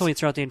 constantly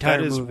throughout the entire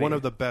movie. That is one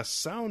of the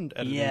best sound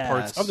editing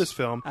parts of this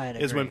film.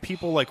 Is when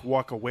people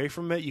walk away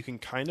from it, you can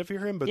kind of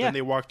hear him, but then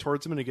they walk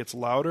towards him and it gets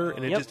louder,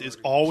 and it just is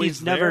always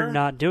He's never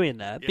not doing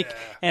that.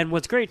 And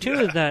what's great too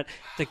is that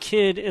the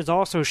kid is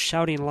also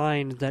shouting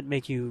lines that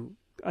make you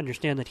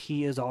understand that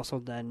he is also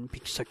then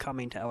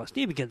succumbing to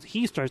LSD because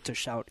he starts to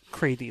shout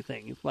crazy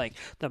things like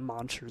the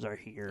monsters are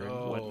here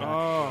and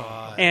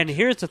whatnot. And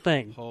here's the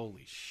thing.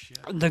 Holy shit.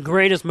 The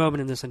greatest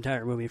moment in this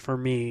entire movie for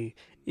me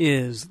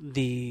is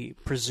the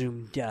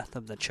presumed death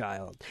of the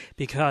child,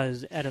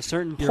 because at a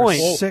certain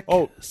point...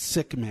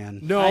 sick man.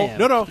 No.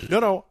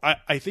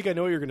 I think I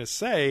know what you're going to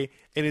say,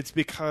 and it's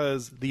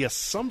because the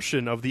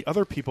assumption of the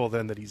other people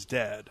then that he's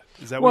dead.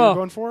 Is that what you're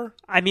going for?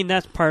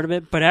 That's part of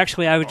it, but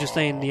actually I was just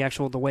saying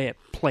the way it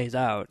plays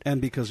out.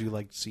 And because you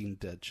like seeing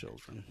dead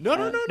children.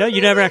 No,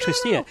 you never actually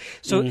see it.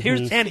 So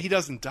here's... And he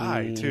doesn't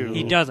die, too.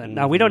 He doesn't.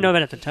 Now, we don't know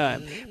that at the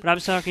time, but I'm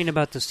talking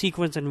about the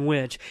sequence in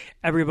which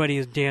everybody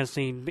is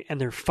dancing and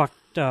they're fucked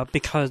up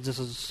because this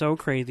is so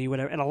crazy,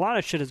 whatever. And a lot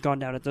of shit has gone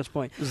down at this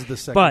point. This is the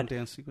second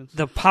dance sequence?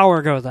 The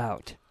power goes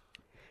out.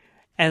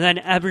 And then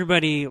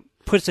everybody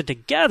puts it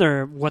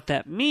together what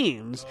that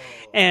means,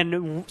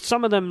 and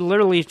some of them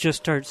literally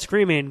just start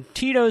screaming,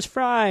 Tito's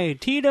fried,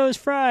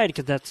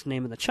 because that's the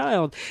name of the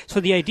child. So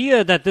the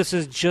idea that this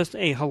is just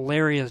a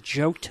hilarious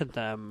joke to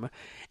them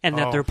and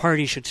that their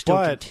party should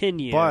still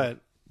continue. But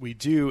we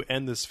do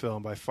end this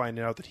film by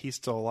finding out that he's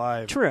still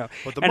alive. True.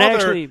 But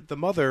And the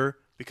mother,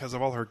 because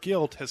of all her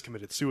guilt, has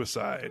committed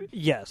suicide.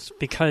 Yes,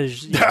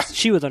 because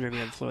she was under the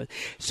influence.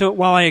 So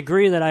while I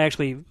agree that I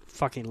actually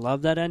fucking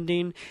love that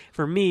ending,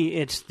 for me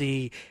it's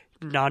the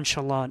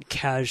nonchalant,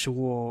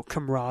 casual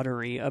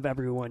camaraderie of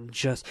everyone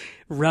just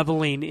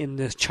reveling in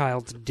this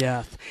child's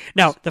death.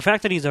 Now, the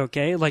fact that he's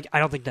okay, like, I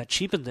don't think that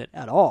cheapens it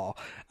at all.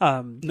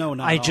 No, not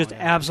I at all, just yeah.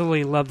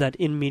 absolutely love that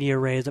in media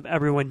rays of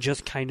everyone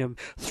just kind of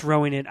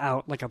throwing it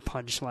out like a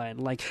punchline.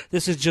 Like,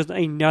 this is just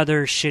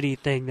another shitty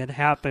thing that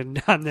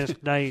happened on this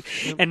night,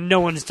 and no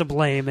one's to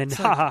blame, and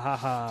ha ha ha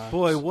ha.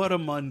 Boy, what a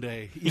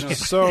Monday! You know,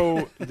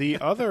 So the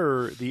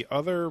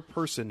other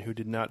person who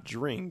did not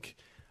drink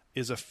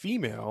is a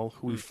female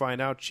who we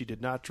find out she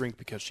did not drink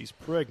because she's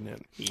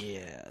pregnant.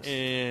 Yes.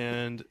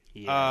 And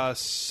Yeah.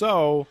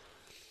 so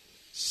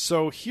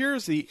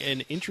here's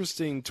an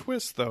interesting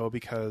twist, though,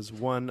 because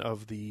one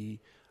of the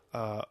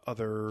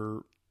other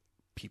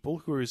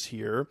people who is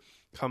here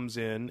comes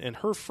in, and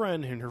her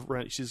friend,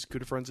 she's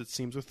good friends, it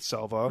seems, with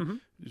Selva.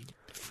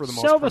 For the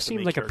most part, Selva the seemed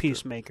main like character. a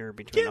peacemaker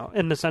between all,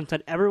 in the sense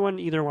that everyone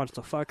either wants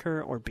to fuck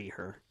her or be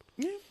her.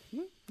 Yeah.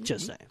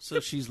 Just saying.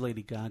 so she's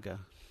Lady Gaga,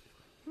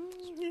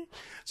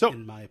 So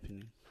in my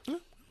opinion.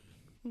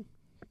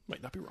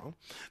 might not be wrong.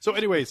 So,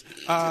 anyways,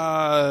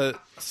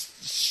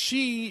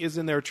 she is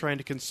in there trying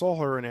to console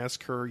her and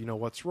ask her,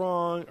 what's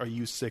wrong? Are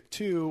you sick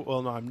too?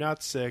 Well, no, I'm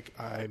not sick.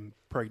 I'm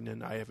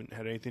pregnant. I haven't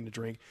had anything to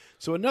drink.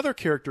 So another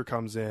character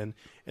comes in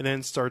and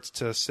then starts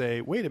to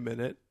say, wait a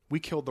minute, we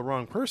killed the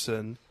wrong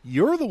person.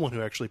 You're the one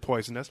who actually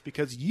poisoned us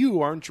because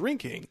you aren't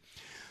drinking.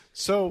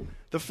 So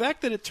the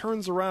fact that it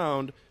turns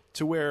around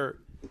to where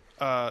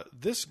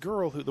this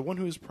girl, the one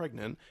who is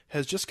pregnant,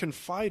 has just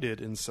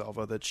confided in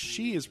Selva that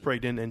she is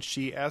pregnant, and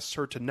she asks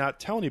her to not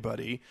tell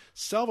anybody.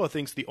 Selva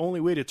thinks the only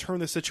way to turn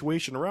the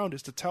situation around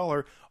is to tell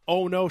her,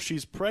 oh no,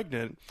 she's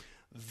pregnant.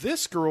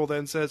 This girl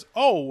then says,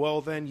 oh, well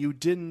then you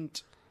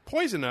didn't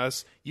poison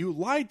us. You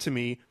lied to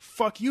me.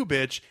 Fuck you,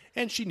 bitch.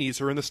 And she knees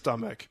her in the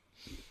stomach.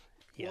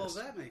 Yes.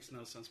 Well, that makes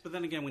no sense. But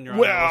then again, when you're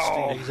Well-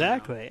 on LSD,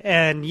 Exactly.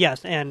 And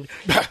yes, and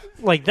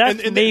like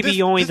that's And maybe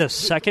this- only this-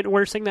 the second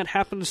worst thing that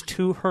happens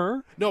to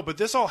her. No, but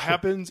this all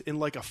happens in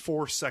like a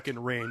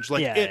 4-second range.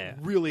 Like Yeah, it yeah.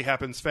 really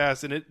happens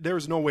fast, and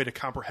there's no way to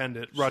comprehend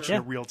it watching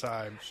Yeah. in real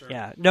time.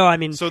 Yeah. No, I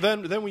mean So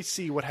then we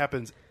see what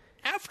happens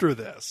after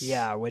this.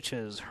 yeah, which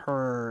is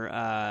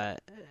her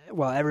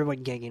well,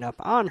 everyone ganging up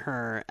on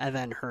her and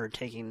then her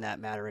taking that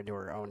matter into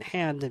her own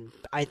hand, and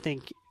I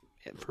think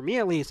for me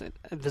at least,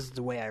 this is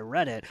the way I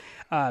read it,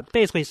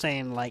 basically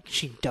saying like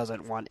she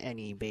doesn't want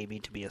any baby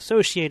to be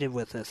associated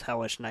with this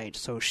hellish night,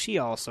 so she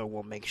also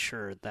will make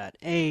sure that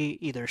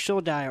either she'll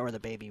die or the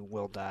baby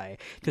will die.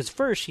 Because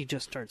first she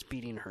just starts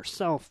beating her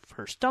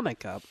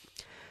stomach up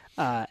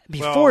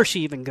before Well,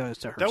 she even goes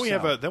to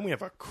herself. Then we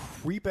have a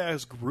creep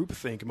ass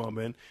groupthink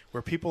moment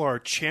where people are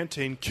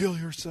chanting "kill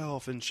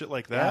yourself" and shit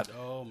like that.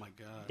 oh my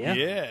god,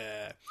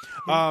 Yeah.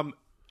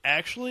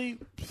 Actually,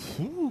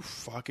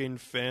 fucking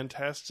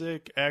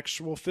fantastic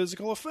actual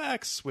physical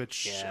effects,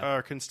 which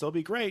Yeah. can still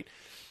be great.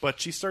 But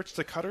she starts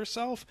to cut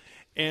herself,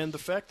 and the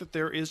fact that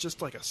there is just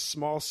like a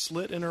small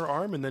slit in her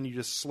arm, and then you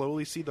just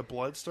slowly see the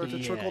blood start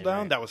to trickle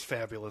down, right. that was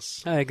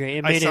fabulous. I agree.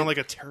 It I made sound it, like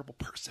a terrible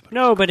person. But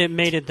no, but it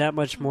made it that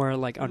much more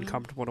like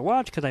uncomfortable to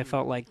watch because I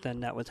felt like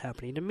then that was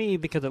happening to me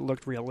because it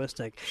looked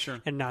realistic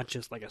and not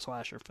just like a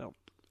slasher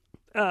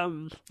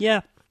film.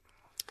 Yeah.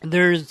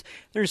 There's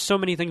so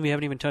many things we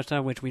haven't even touched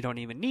on, which we don't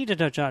even need to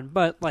touch on.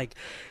 But like,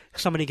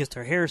 somebody gets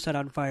their hair set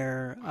on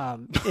fire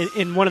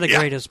in one of the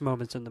greatest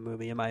moments in the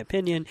movie, in my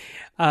opinion.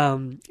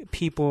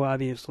 People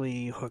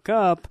obviously hook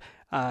up.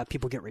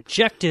 People get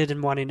rejected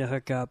in wanting to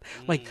hook up.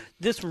 Like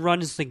this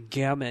runs the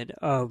gamut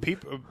of.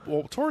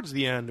 well, towards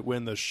the end,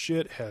 when the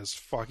shit has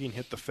fucking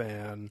hit the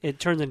fan, It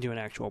turns into an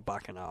actual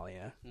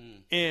bacchanalia.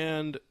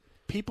 and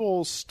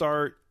people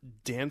start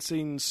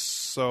dancing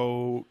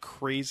so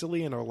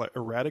crazily and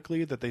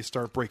erratically that they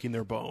start breaking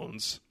their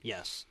bones.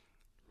 Yes.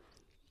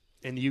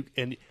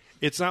 And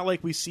it's not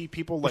like we see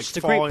people like It's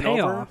a great falling over.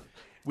 payoff.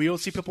 We don't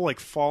see people like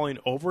falling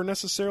over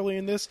necessarily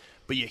in this,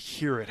 but you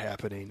hear it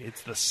happening.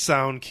 It's the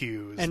sound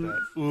cues. And that,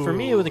 for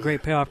me, it was a ooh.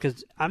 great payoff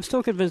because I'm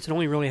still convinced it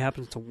only really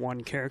happens to one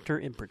character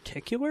in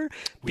particular.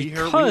 We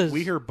Because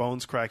hear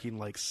bones cracking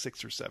like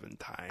 6 or 7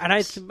 times.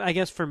 and I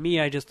guess for me,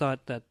 I just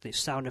thought that the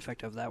sound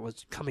effect of that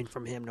was coming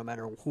from him, no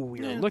matter who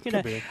we were looking could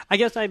at. be. I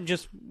guess I'm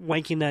just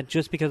wanking that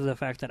just because of the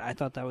fact that I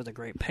thought that was a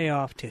great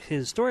payoff to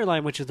his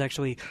storyline, which is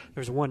actually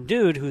there's one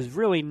dude who's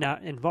really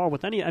not involved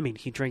with any. I mean,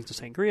 he drinks the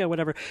sangria,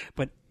 whatever,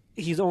 but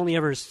he's only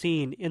ever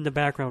seen in the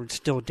background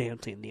still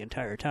dancing the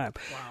entire time.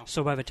 Wow.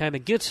 So by the time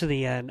it gets to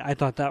the end, I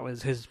thought that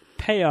was his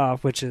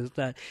payoff, which is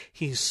that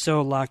he's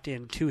so locked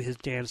into his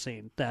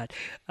dancing that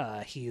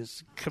he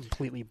is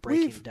completely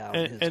breaking down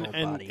his whole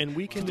body. And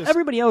we can just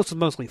Everybody else is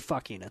mostly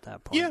fucking at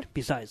that point, Yeah.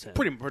 besides him.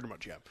 pretty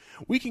much, yeah.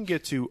 We can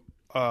get to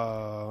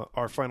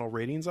our final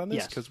ratings on this?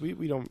 Yes. Because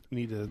we don't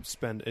need to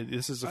spend.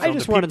 This is a I film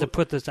just that wanted to people-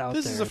 put this out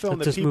This there. is a film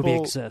that this people movie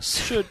exists.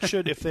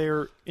 should if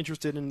they're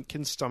interested and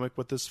can stomach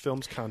what this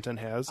film's content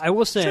has. I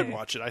will say, should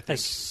watch it. I think.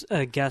 as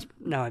a guest,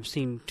 now I've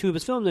seen 2 of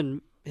his films,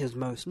 and his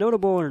most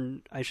notable,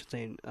 and I should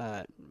say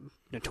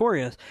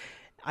notorious.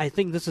 I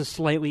think this is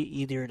slightly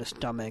easier to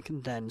stomach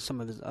than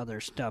some of his other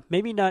stuff.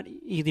 Maybe not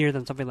easier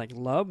than something like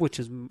Love, which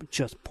is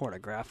just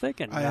pornographic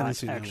and I haven't not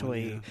seen that one,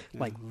 actually yeah.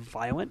 like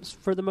violence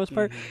for the most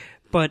part.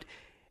 But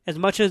as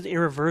much as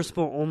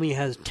Irreversible only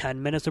has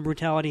 10 minutes of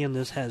brutality and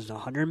this has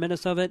 100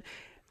 minutes of it,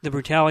 the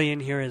brutality in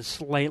here is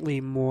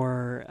slightly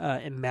more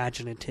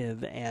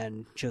imaginative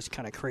and just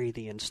kind of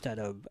crazy instead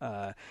of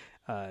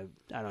I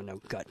don't know,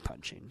 gut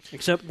punching.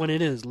 Except when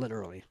it is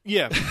literally.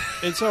 Yeah,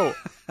 and so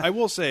I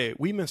will say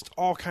we missed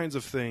all kinds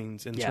of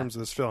things in terms of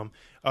this film.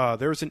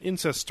 There's an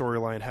incest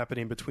storyline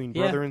happening between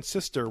brother and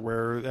sister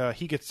where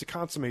he gets to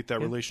consummate that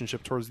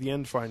relationship towards the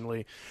end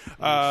finally.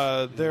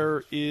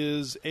 There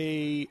is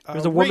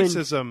There's a woman-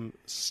 racism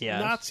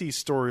Nazi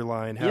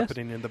storyline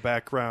happening in the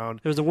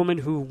background. There's a woman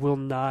who will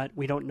not,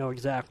 we don't know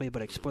exactly,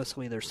 but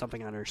explicitly there's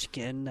something on her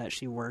skin that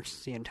she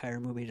works the entire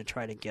movie to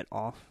try to get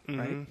off,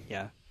 right?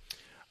 Yeah.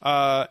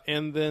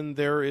 And then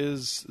there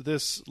is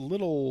this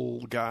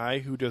little guy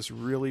who just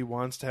really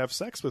wants to have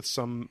sex with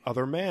some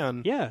other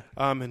man. Yeah.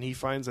 And he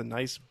finds a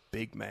nice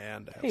big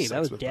man to have Hey, sex that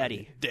was with.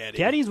 Daddy. Daddy.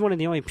 Daddy's one of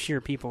the only pure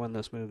people in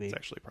this movie. It's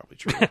actually probably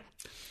true.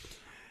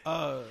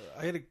 I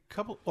had a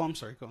couple. Oh, I'm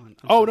sorry. Go on.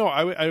 No,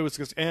 I was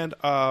just and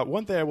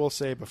one thing I will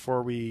say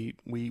before we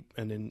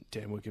and then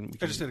Dan we can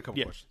I just had a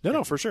couple questions.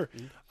 No, for sure.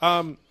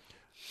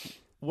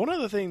 One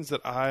of the things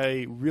that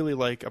I really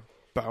like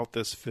about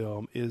this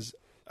film is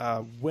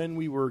when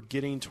we were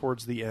getting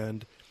towards the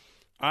end,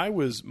 I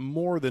was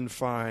more than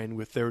fine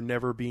with there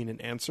never being an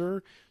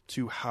answer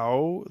to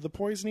how the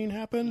poisoning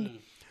happened.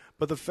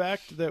 But the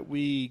fact that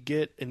we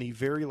get in the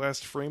very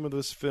last frame of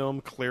this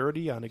film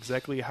clarity on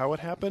exactly how it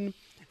happened,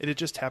 and it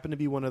just happened to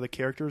be one of the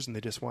characters and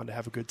they just wanted to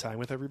have a good time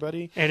with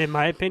everybody. And in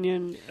my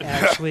opinion,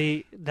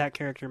 actually, that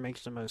character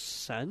makes the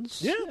most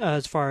sense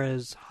as far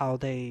as how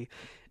they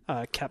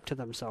kept to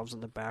themselves in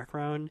the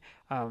background.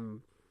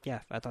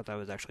 Yeah, I thought that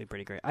was actually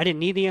pretty great. I didn't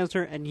need the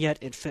answer, and yet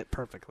it fit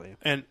perfectly.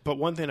 But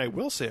one thing I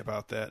will say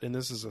about that, and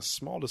this is a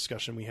small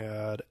discussion we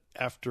had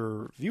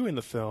after viewing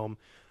the film,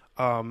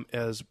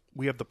 as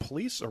we have the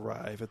police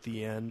arrive at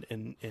the end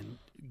and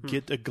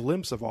get a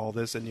glimpse of all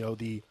this, and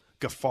the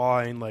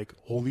guffawing, like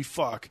holy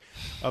fuck,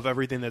 of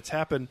everything that's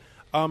happened.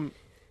 What's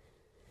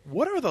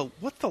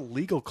the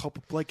legal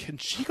culprit? Like, can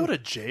she go to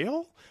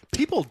jail?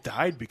 People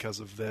died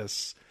because of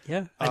this.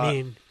 Yeah, I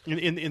mean,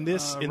 in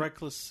this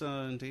reckless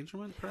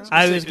endangerment. Perhaps?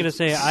 I was gonna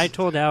say, I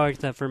told Alex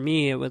that for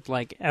me it was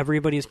like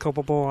everybody's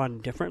culpable on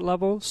different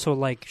levels. So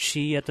like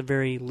she, at the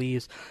very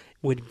least,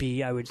 would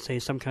be, I would say,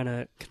 some kind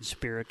of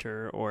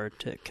conspirator or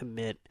to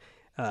commit.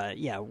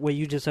 What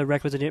you just said,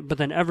 reckless, but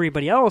then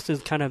everybody else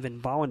is kind of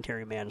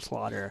involuntary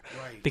manslaughter,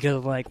 Right.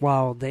 Because like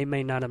while they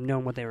may not have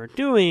known what they were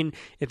doing,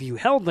 if you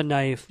held the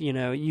knife,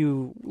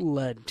 you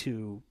led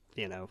to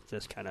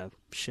this kind of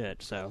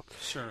shit. So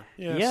Sure.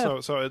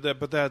 Yeah. So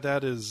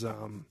that is.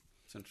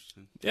 It's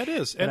interesting. It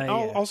is, But and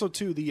I, also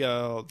too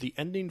the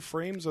ending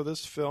frames of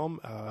this film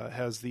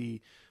has the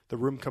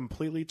room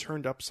completely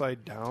turned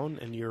upside down,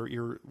 and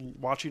you're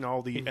watching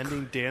all the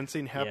ending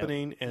dancing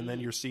happening, and then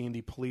you're seeing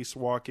the police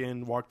walk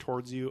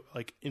towards you,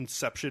 like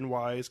Inception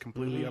wise,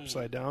 completely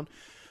upside down,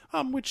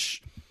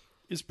 which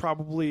is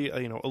probably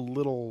a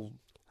little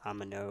on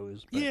the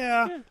nose. but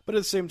at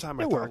the same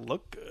time I thought worked. it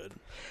looked good.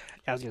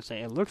 I was gonna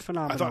say it looked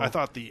phenomenal. I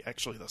thought the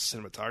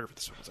cinematography of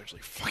this film was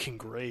actually fucking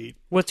great.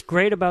 What's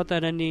great about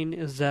that ending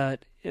is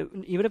that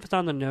even if it's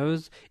on the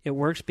nose, it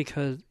works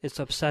because it's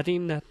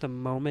upsetting that the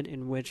moment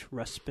in which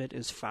respite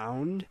is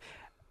found,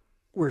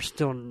 we're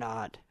still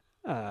not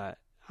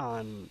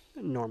on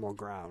normal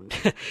ground.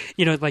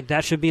 Like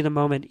that should be the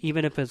moment,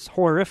 even if it's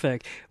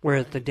horrific,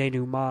 where the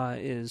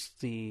denouement is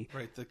the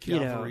Right, the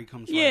cavalry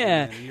comes right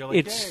yeah, in, and you're like,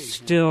 it's hey.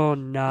 still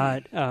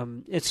not.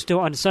 It's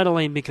still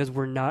unsettling because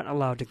we're not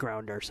allowed to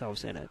ground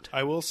ourselves in it.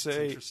 I will It's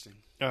say interesting.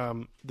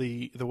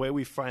 the way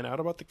we find out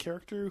about the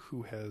character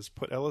who has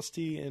put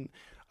LSD in,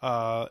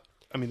 I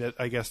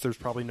guess there's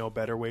probably no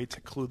better way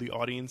to clue the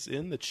audience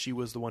in that she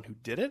was the one who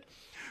did it.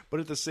 But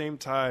at the same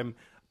time,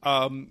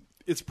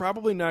 it's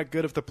probably not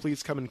good if the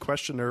police come and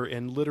question her,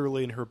 and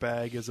literally in her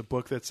bag is a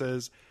book that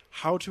says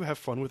 "How to Have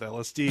Fun with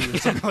LSD" or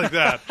something like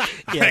that.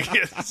 Yeah,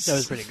 that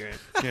was pretty great.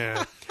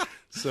 Yeah.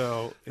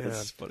 So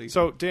That's funny.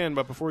 So Dan,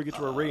 but before we get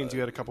to our ratings, you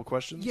had a couple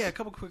questions. Yeah, a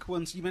couple quick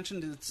ones. You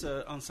mentioned it's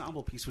an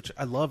ensemble piece, which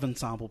I love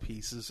ensemble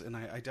pieces, and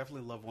I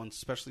definitely love ones,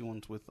 especially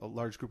ones with a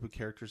large group of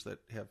characters that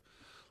have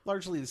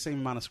largely the same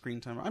amount of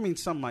screen time. I mean,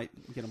 some might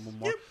get a little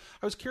more. Yep.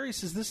 I was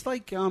curious, is this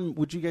like,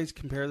 would you guys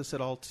compare this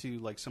at all to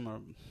like some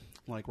of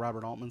like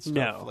Robert Altman stuff,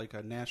 No. like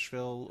a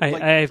Nashville. I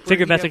where figured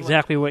you that's have,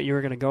 exactly what you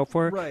were going to go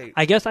for. Right.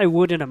 I guess I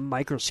would in a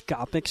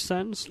microscopic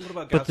sense. What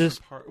about but Gosford this?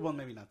 Park? Well,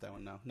 maybe not that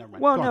one. No, never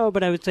mind. Well, Go on. no,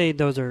 but I would say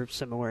those are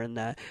similar in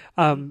that.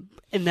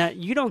 In that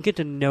you don't get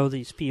to know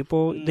these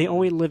people. They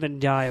only live and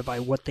die by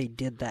what they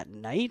did that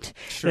night.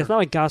 Sure. And it's not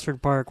like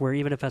Gosford Park, where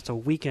even if that's a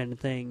weekend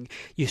thing,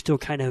 you still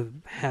kind of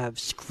have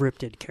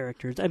scripted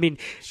characters. I mean,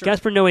 Sure.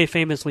 Gaspar Noé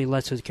famously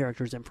lets his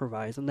characters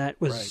improvise, and that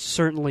was Right.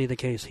 certainly the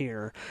case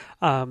here.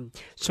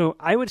 So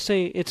I would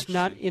say it's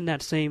not in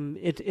that same.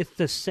 It's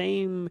the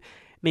same,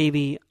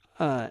 maybe.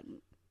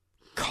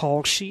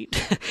 Call sheet,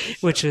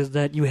 which is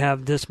that you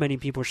have this many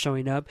people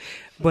showing up,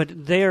 but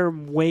they're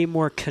way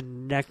more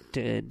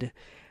connected.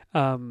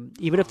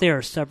 Even if they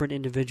are separate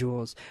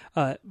individuals,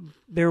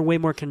 they're way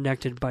more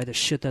connected by the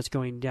shit that's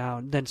going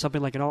down than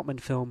something like an Altman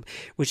film,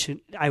 which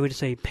I would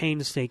say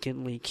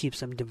painstakingly keeps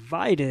them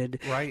divided,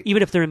 Right.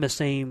 even if they're in the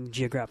same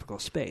geographical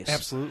space.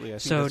 Absolutely. I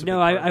think So that's a no,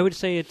 big part of I it. would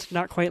say it's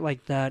not quite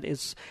like that.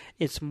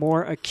 It's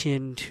more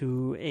akin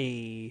to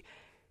a.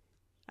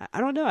 I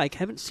don't know. I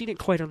haven't seen it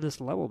quite on this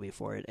level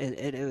before.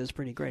 It was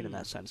pretty great in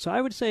that sense. So I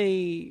would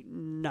say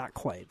not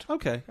quite.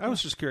 Okay, I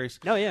was just curious.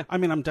 No, yeah. I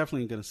mean, I'm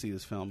definitely going to see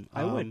this film.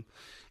 I would.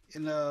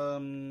 And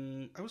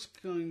I was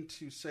going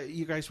to say,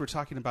 you guys were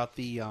talking about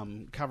the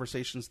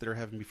conversations that are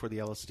having before the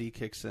LSD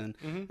kicks in.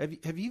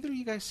 Have either of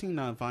you guys seen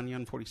Vanya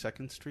on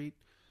 42nd Street?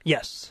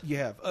 Yes. You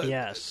have.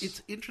 Yes.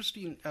 It's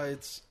interesting.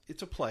 It's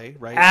a play,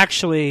 right?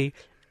 Actually,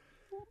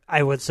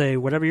 I would say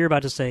whatever you're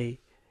about to say.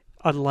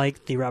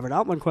 Unlike the Robert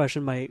Altman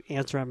question, my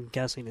answer, I'm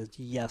guessing, is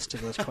yes to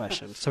this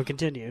question. So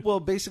continue. Well,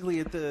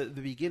 basically, at the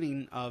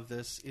beginning of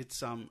this,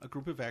 it's a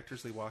group of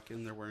actors. They walk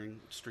in. They're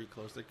wearing street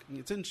clothes.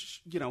 It's in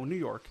New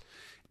York,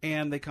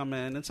 and they come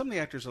in. And some of the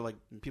actors are like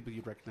people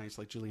you'd recognize,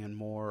 like Julianne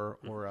Moore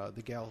or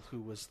the gal who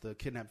was the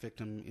kidnapped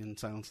victim in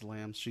Silence of the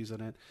Lambs. She's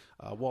in it.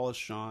 Wallace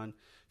Shawn,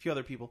 a few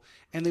other people.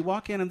 And they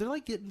walk in, and they're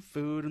like getting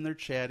food, and they're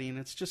chatting.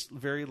 It's just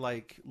very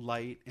like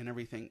light and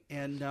everything.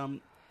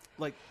 And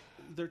like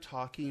they're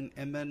talking,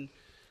 and then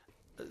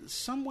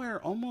somewhere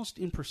almost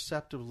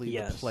imperceptibly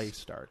Yes. the play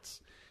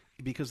starts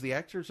because the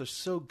actors are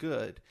so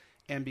good,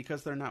 and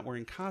because they're not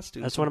wearing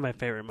costumes. That's one of my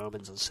favorite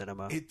moments in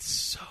cinema. It's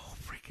so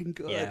freaking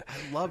good. Yeah.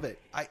 I love it.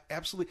 I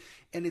absolutely,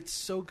 and it's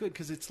so good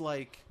because it's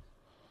like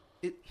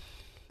it.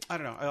 I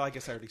don't know. I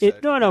guess I already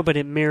said. No, but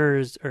it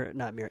mirrors, or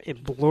not mirror,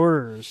 it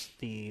blurs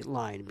the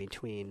line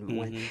between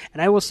when. Mm-hmm.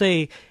 And I will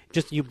say,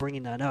 just you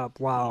bringing that up,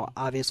 while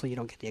obviously you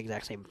don't get the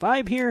exact same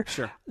vibe here,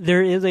 Sure.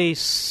 there is a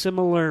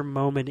similar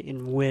moment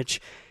in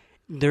which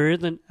there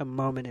isn't a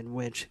moment in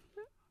which,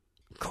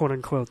 quote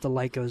unquote, the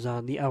light goes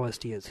on, the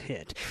LSD is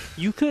hit.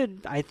 You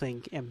could, I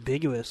think,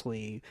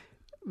 ambiguously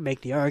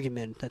make the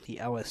argument that the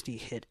LSD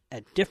hit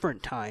at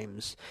different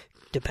times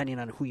depending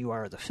on who you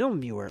are as a film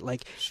viewer.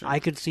 Like, Sure. I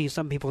could see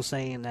some people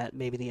saying that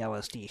maybe the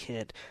LSD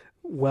hit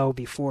well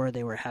before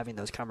they were having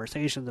those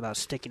conversations about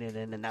sticking it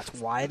in, and that's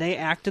why they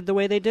acted the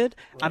way they did.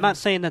 Right. I'm not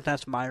saying that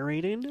that's my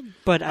rating,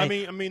 but I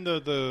mean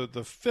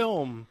the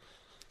film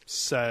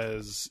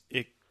says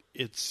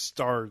it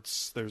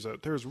starts.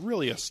 There's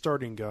really a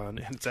starting gun,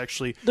 and it's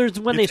actually there's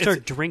when they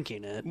start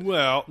drinking it.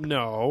 Well,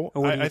 no,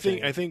 Or what do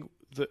you I think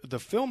the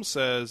film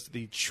says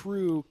the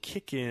true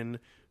kick in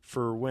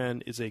for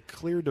when is a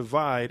clear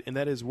divide, and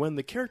that is when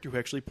the character who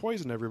actually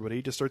poisoned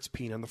everybody just starts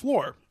peeing on the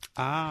floor.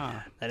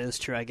 Ah, that is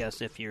true, I guess,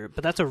 but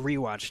that's a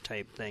rewatch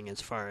type thing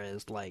as far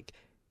as, like,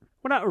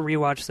 well, not a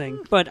rewatch thing,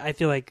 but I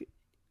feel like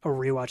a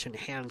rewatch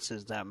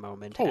enhances that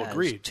moment. Oh,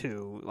 agreed.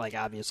 To, like,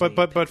 obviously,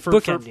 But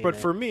bookending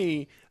for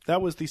me,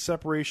 that was the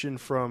separation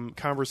from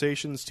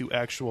conversations to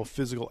actual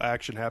physical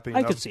action happening.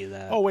 I could see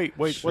that. Oh, wait,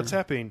 Sure. what's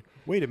happening?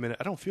 Wait a minute,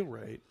 I don't feel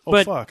right. Oh,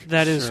 but fuck.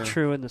 that is Sure.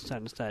 true in the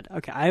sense that,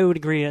 okay, I would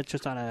agree. It's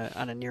just on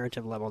a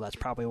narrative level. That's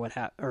probably what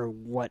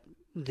what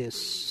this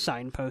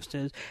signpost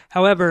is.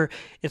 However,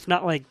 it's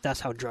not like that's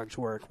how drugs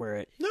work,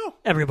 where No.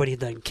 everybody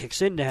then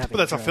kicks into having. But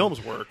that's how drugs.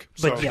 films work.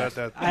 But So yeah,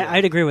 that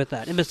I'd agree with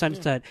that in the sense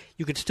that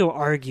you could still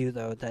argue,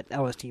 though, that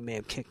LSD may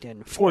have kicked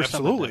in for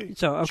some of absolutely. them.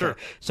 So okay, Sure.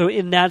 so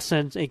in that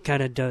sense, it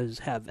kind of does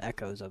have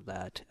echoes of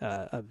that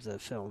of the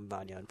film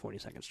Vanya on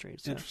 42nd Street.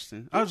 So.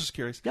 interesting. I was just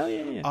curious. Oh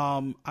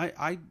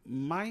yeah.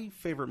 My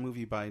favorite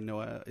movie by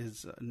Noah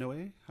is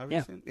Noah. How do Yeah,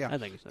 you say it? Yeah, I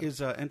think so.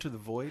 Is Enter the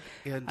Void,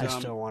 and I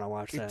still want to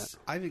watch that.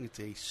 I think it's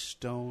a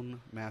stone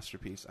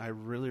masterpiece. I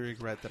really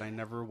regret that I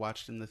never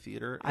watched in the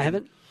theater. I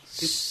haven't.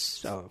 It's-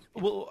 Oh,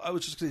 Well, I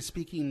was just going to say,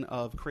 speaking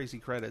of crazy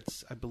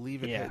credits, I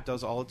believe it Yeah.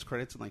 does all its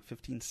credits in like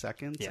 15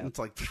 seconds, Yeah. and it's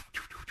like.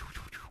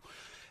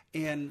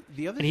 And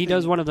the other, and he thing,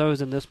 does one of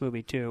those in this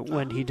movie too.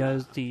 When he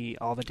does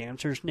all the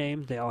dancers'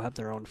 names, they all have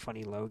their own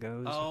funny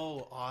logos.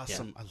 Oh,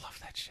 awesome! I love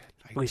that shit.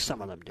 At least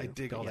some of them do. I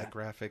dig but all yeah. that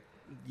graphic,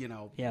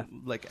 Yeah.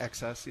 like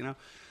excess,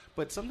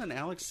 But something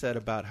Alex said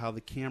about how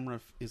the camera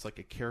is like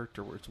a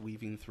character where it's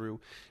weaving through.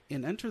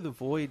 In Enter the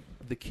Void,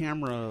 the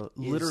camera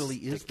literally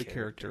is the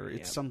character.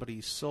 It's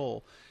somebody's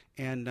soul.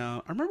 And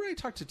I remember I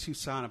talked to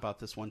Toussaint about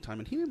this one time,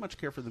 and he didn't much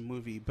care for the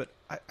movie, but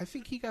I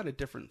think he got a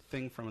different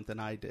thing from it than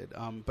I did.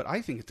 But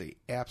I think it's an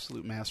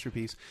absolute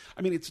masterpiece.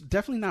 I mean, it's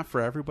definitely not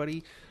for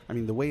everybody. I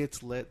mean, the way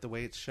it's lit, the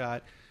way it's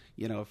shot,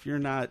 if you're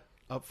not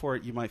up for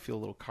it, you might feel a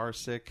little car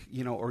sick,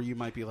 or you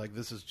might be like,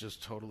 this is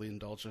just totally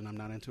indulgent, I'm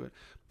not into it.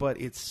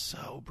 But it's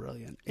so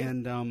brilliant.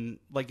 And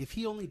if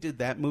he only did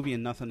that movie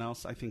and nothing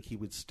else, I think he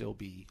would still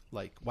be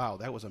like, wow,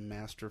 that was a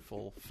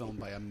masterful film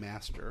by a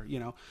master,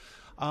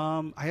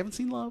 I haven't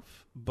seen Love,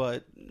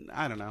 but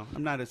I don't know.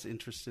 I'm not as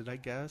interested, I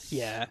guess.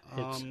 Yeah,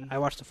 I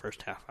watched the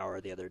first half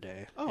hour the other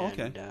day. Oh,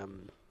 okay.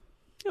 And,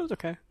 it was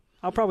okay.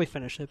 I'll probably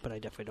finish it, but I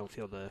definitely don't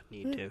feel the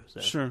need to. So.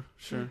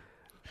 Sure.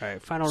 All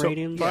right, final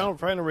ratings.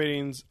 Final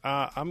ratings.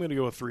 I'm going to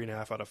go with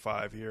 3.5 out of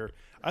 5 here.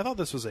 I thought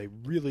this was a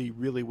really,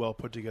 really well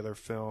put together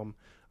film.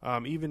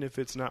 Even if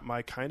it's not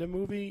my kind of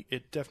movie,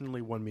 it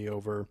definitely won me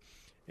over.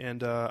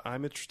 And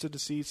I'm interested to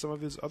see some of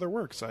his other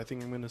works. I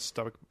think I'm going to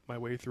stomach my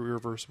way through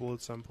Irreversible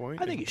at some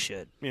point. I think you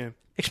should. Yeah.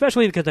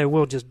 Especially because I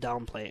will just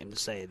downplay it and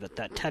say that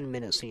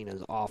 10-minute scene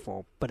is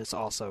awful, but it's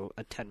also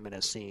a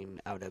 10-minute scene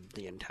out of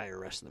the entire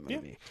rest of the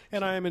movie. Yeah.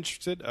 And I am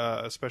interested,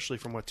 especially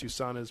from what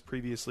Toussaint has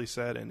previously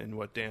said and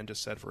what Dan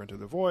just said for Enter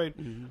the Void.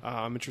 Mm-hmm.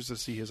 I'm interested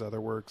to see his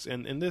other works.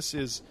 And this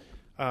is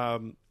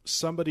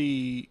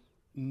somebody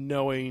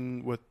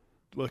knowing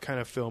what kind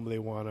of film they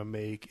want to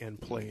make and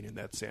playing in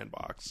that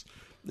sandbox.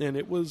 And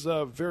it was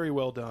very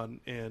well done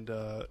and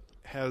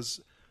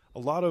has a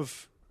lot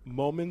of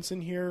moments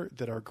in here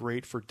that are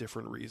great for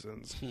different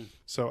reasons.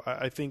 So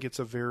I think it's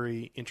a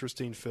very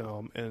interesting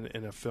film and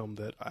a film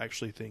that I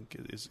actually think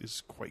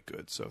is quite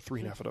good. So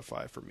 3.5 out of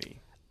 5 for me.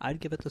 I'd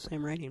give it the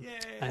same rating. Yay.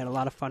 I had a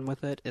lot of fun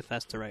with it, if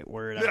that's the right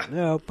word. I don't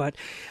know. But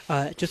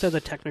just as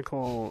a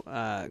technical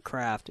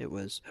craft, it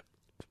was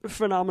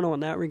phenomenal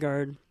in that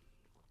regard.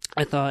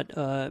 I thought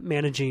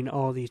managing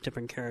all these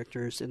different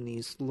characters in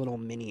these little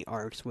mini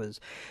arcs was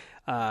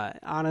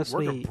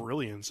honestly work of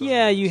brilliance.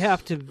 Yeah, you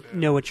have to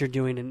know what you're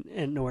doing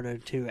in order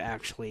to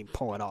actually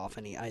pull it off,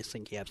 and I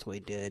think he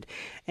absolutely did.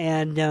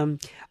 And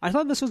I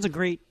thought this was a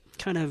great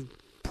kind of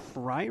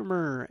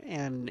primer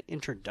and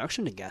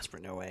introduction to Gaspar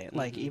Noé.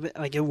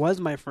 Mm-hmm. It was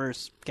my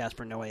first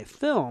Gaspar Noé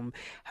film.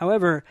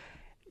 However,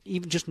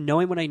 even just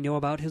knowing what I know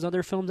about his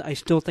other films, I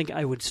still think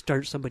I would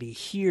start somebody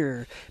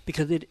here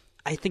because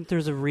I think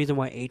there's a reason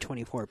why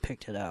A24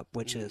 picked it up,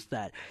 which is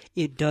that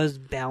it does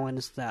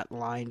balance that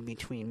line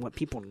between what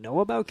people know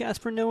about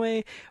Gaspar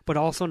Noé, but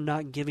also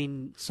not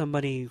giving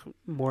somebody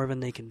more than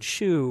they can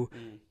chew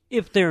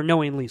if they're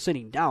knowingly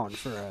sitting down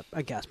for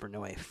a Gaspar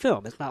Noé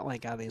film. It's not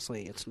like,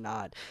 obviously, it's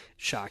not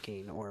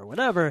shocking or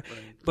whatever,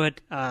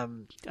 but I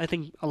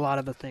think a lot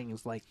of the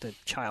things like the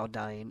child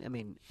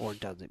dying, or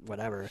doesn't,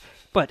 whatever,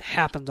 but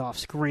happens off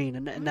screen,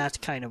 and that's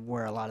kind of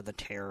where a lot of the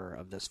terror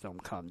of this film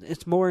comes.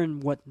 It's more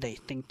in what they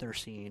think they're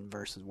seeing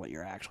versus what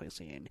you're actually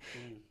seeing.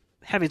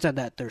 Having said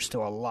that, there's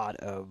still a lot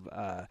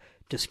of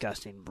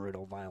disgusting,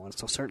 brutal violence,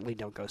 so certainly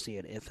don't go see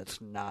it if it's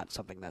not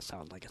something that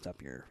sounds like it's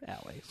up your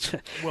alley.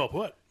 Well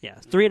put. Yeah,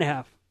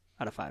 3.5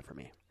 out of 5 for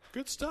me.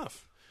 Good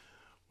stuff.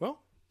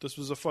 Well, this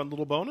was a fun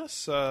little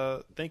bonus.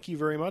 Thank you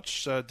very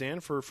much,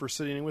 Dan, for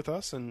sitting in with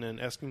us and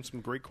asking some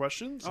great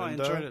questions. I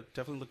enjoyed it.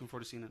 Definitely looking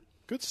forward to seeing it.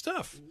 Good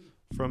stuff.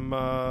 From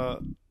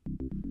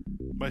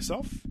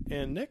myself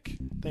and Nick,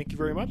 thank you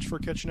very much for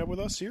catching up with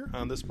us here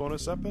on this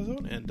bonus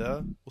episode, and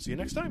we'll see you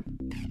next time.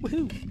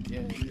 Woohoo!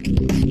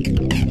 Yay.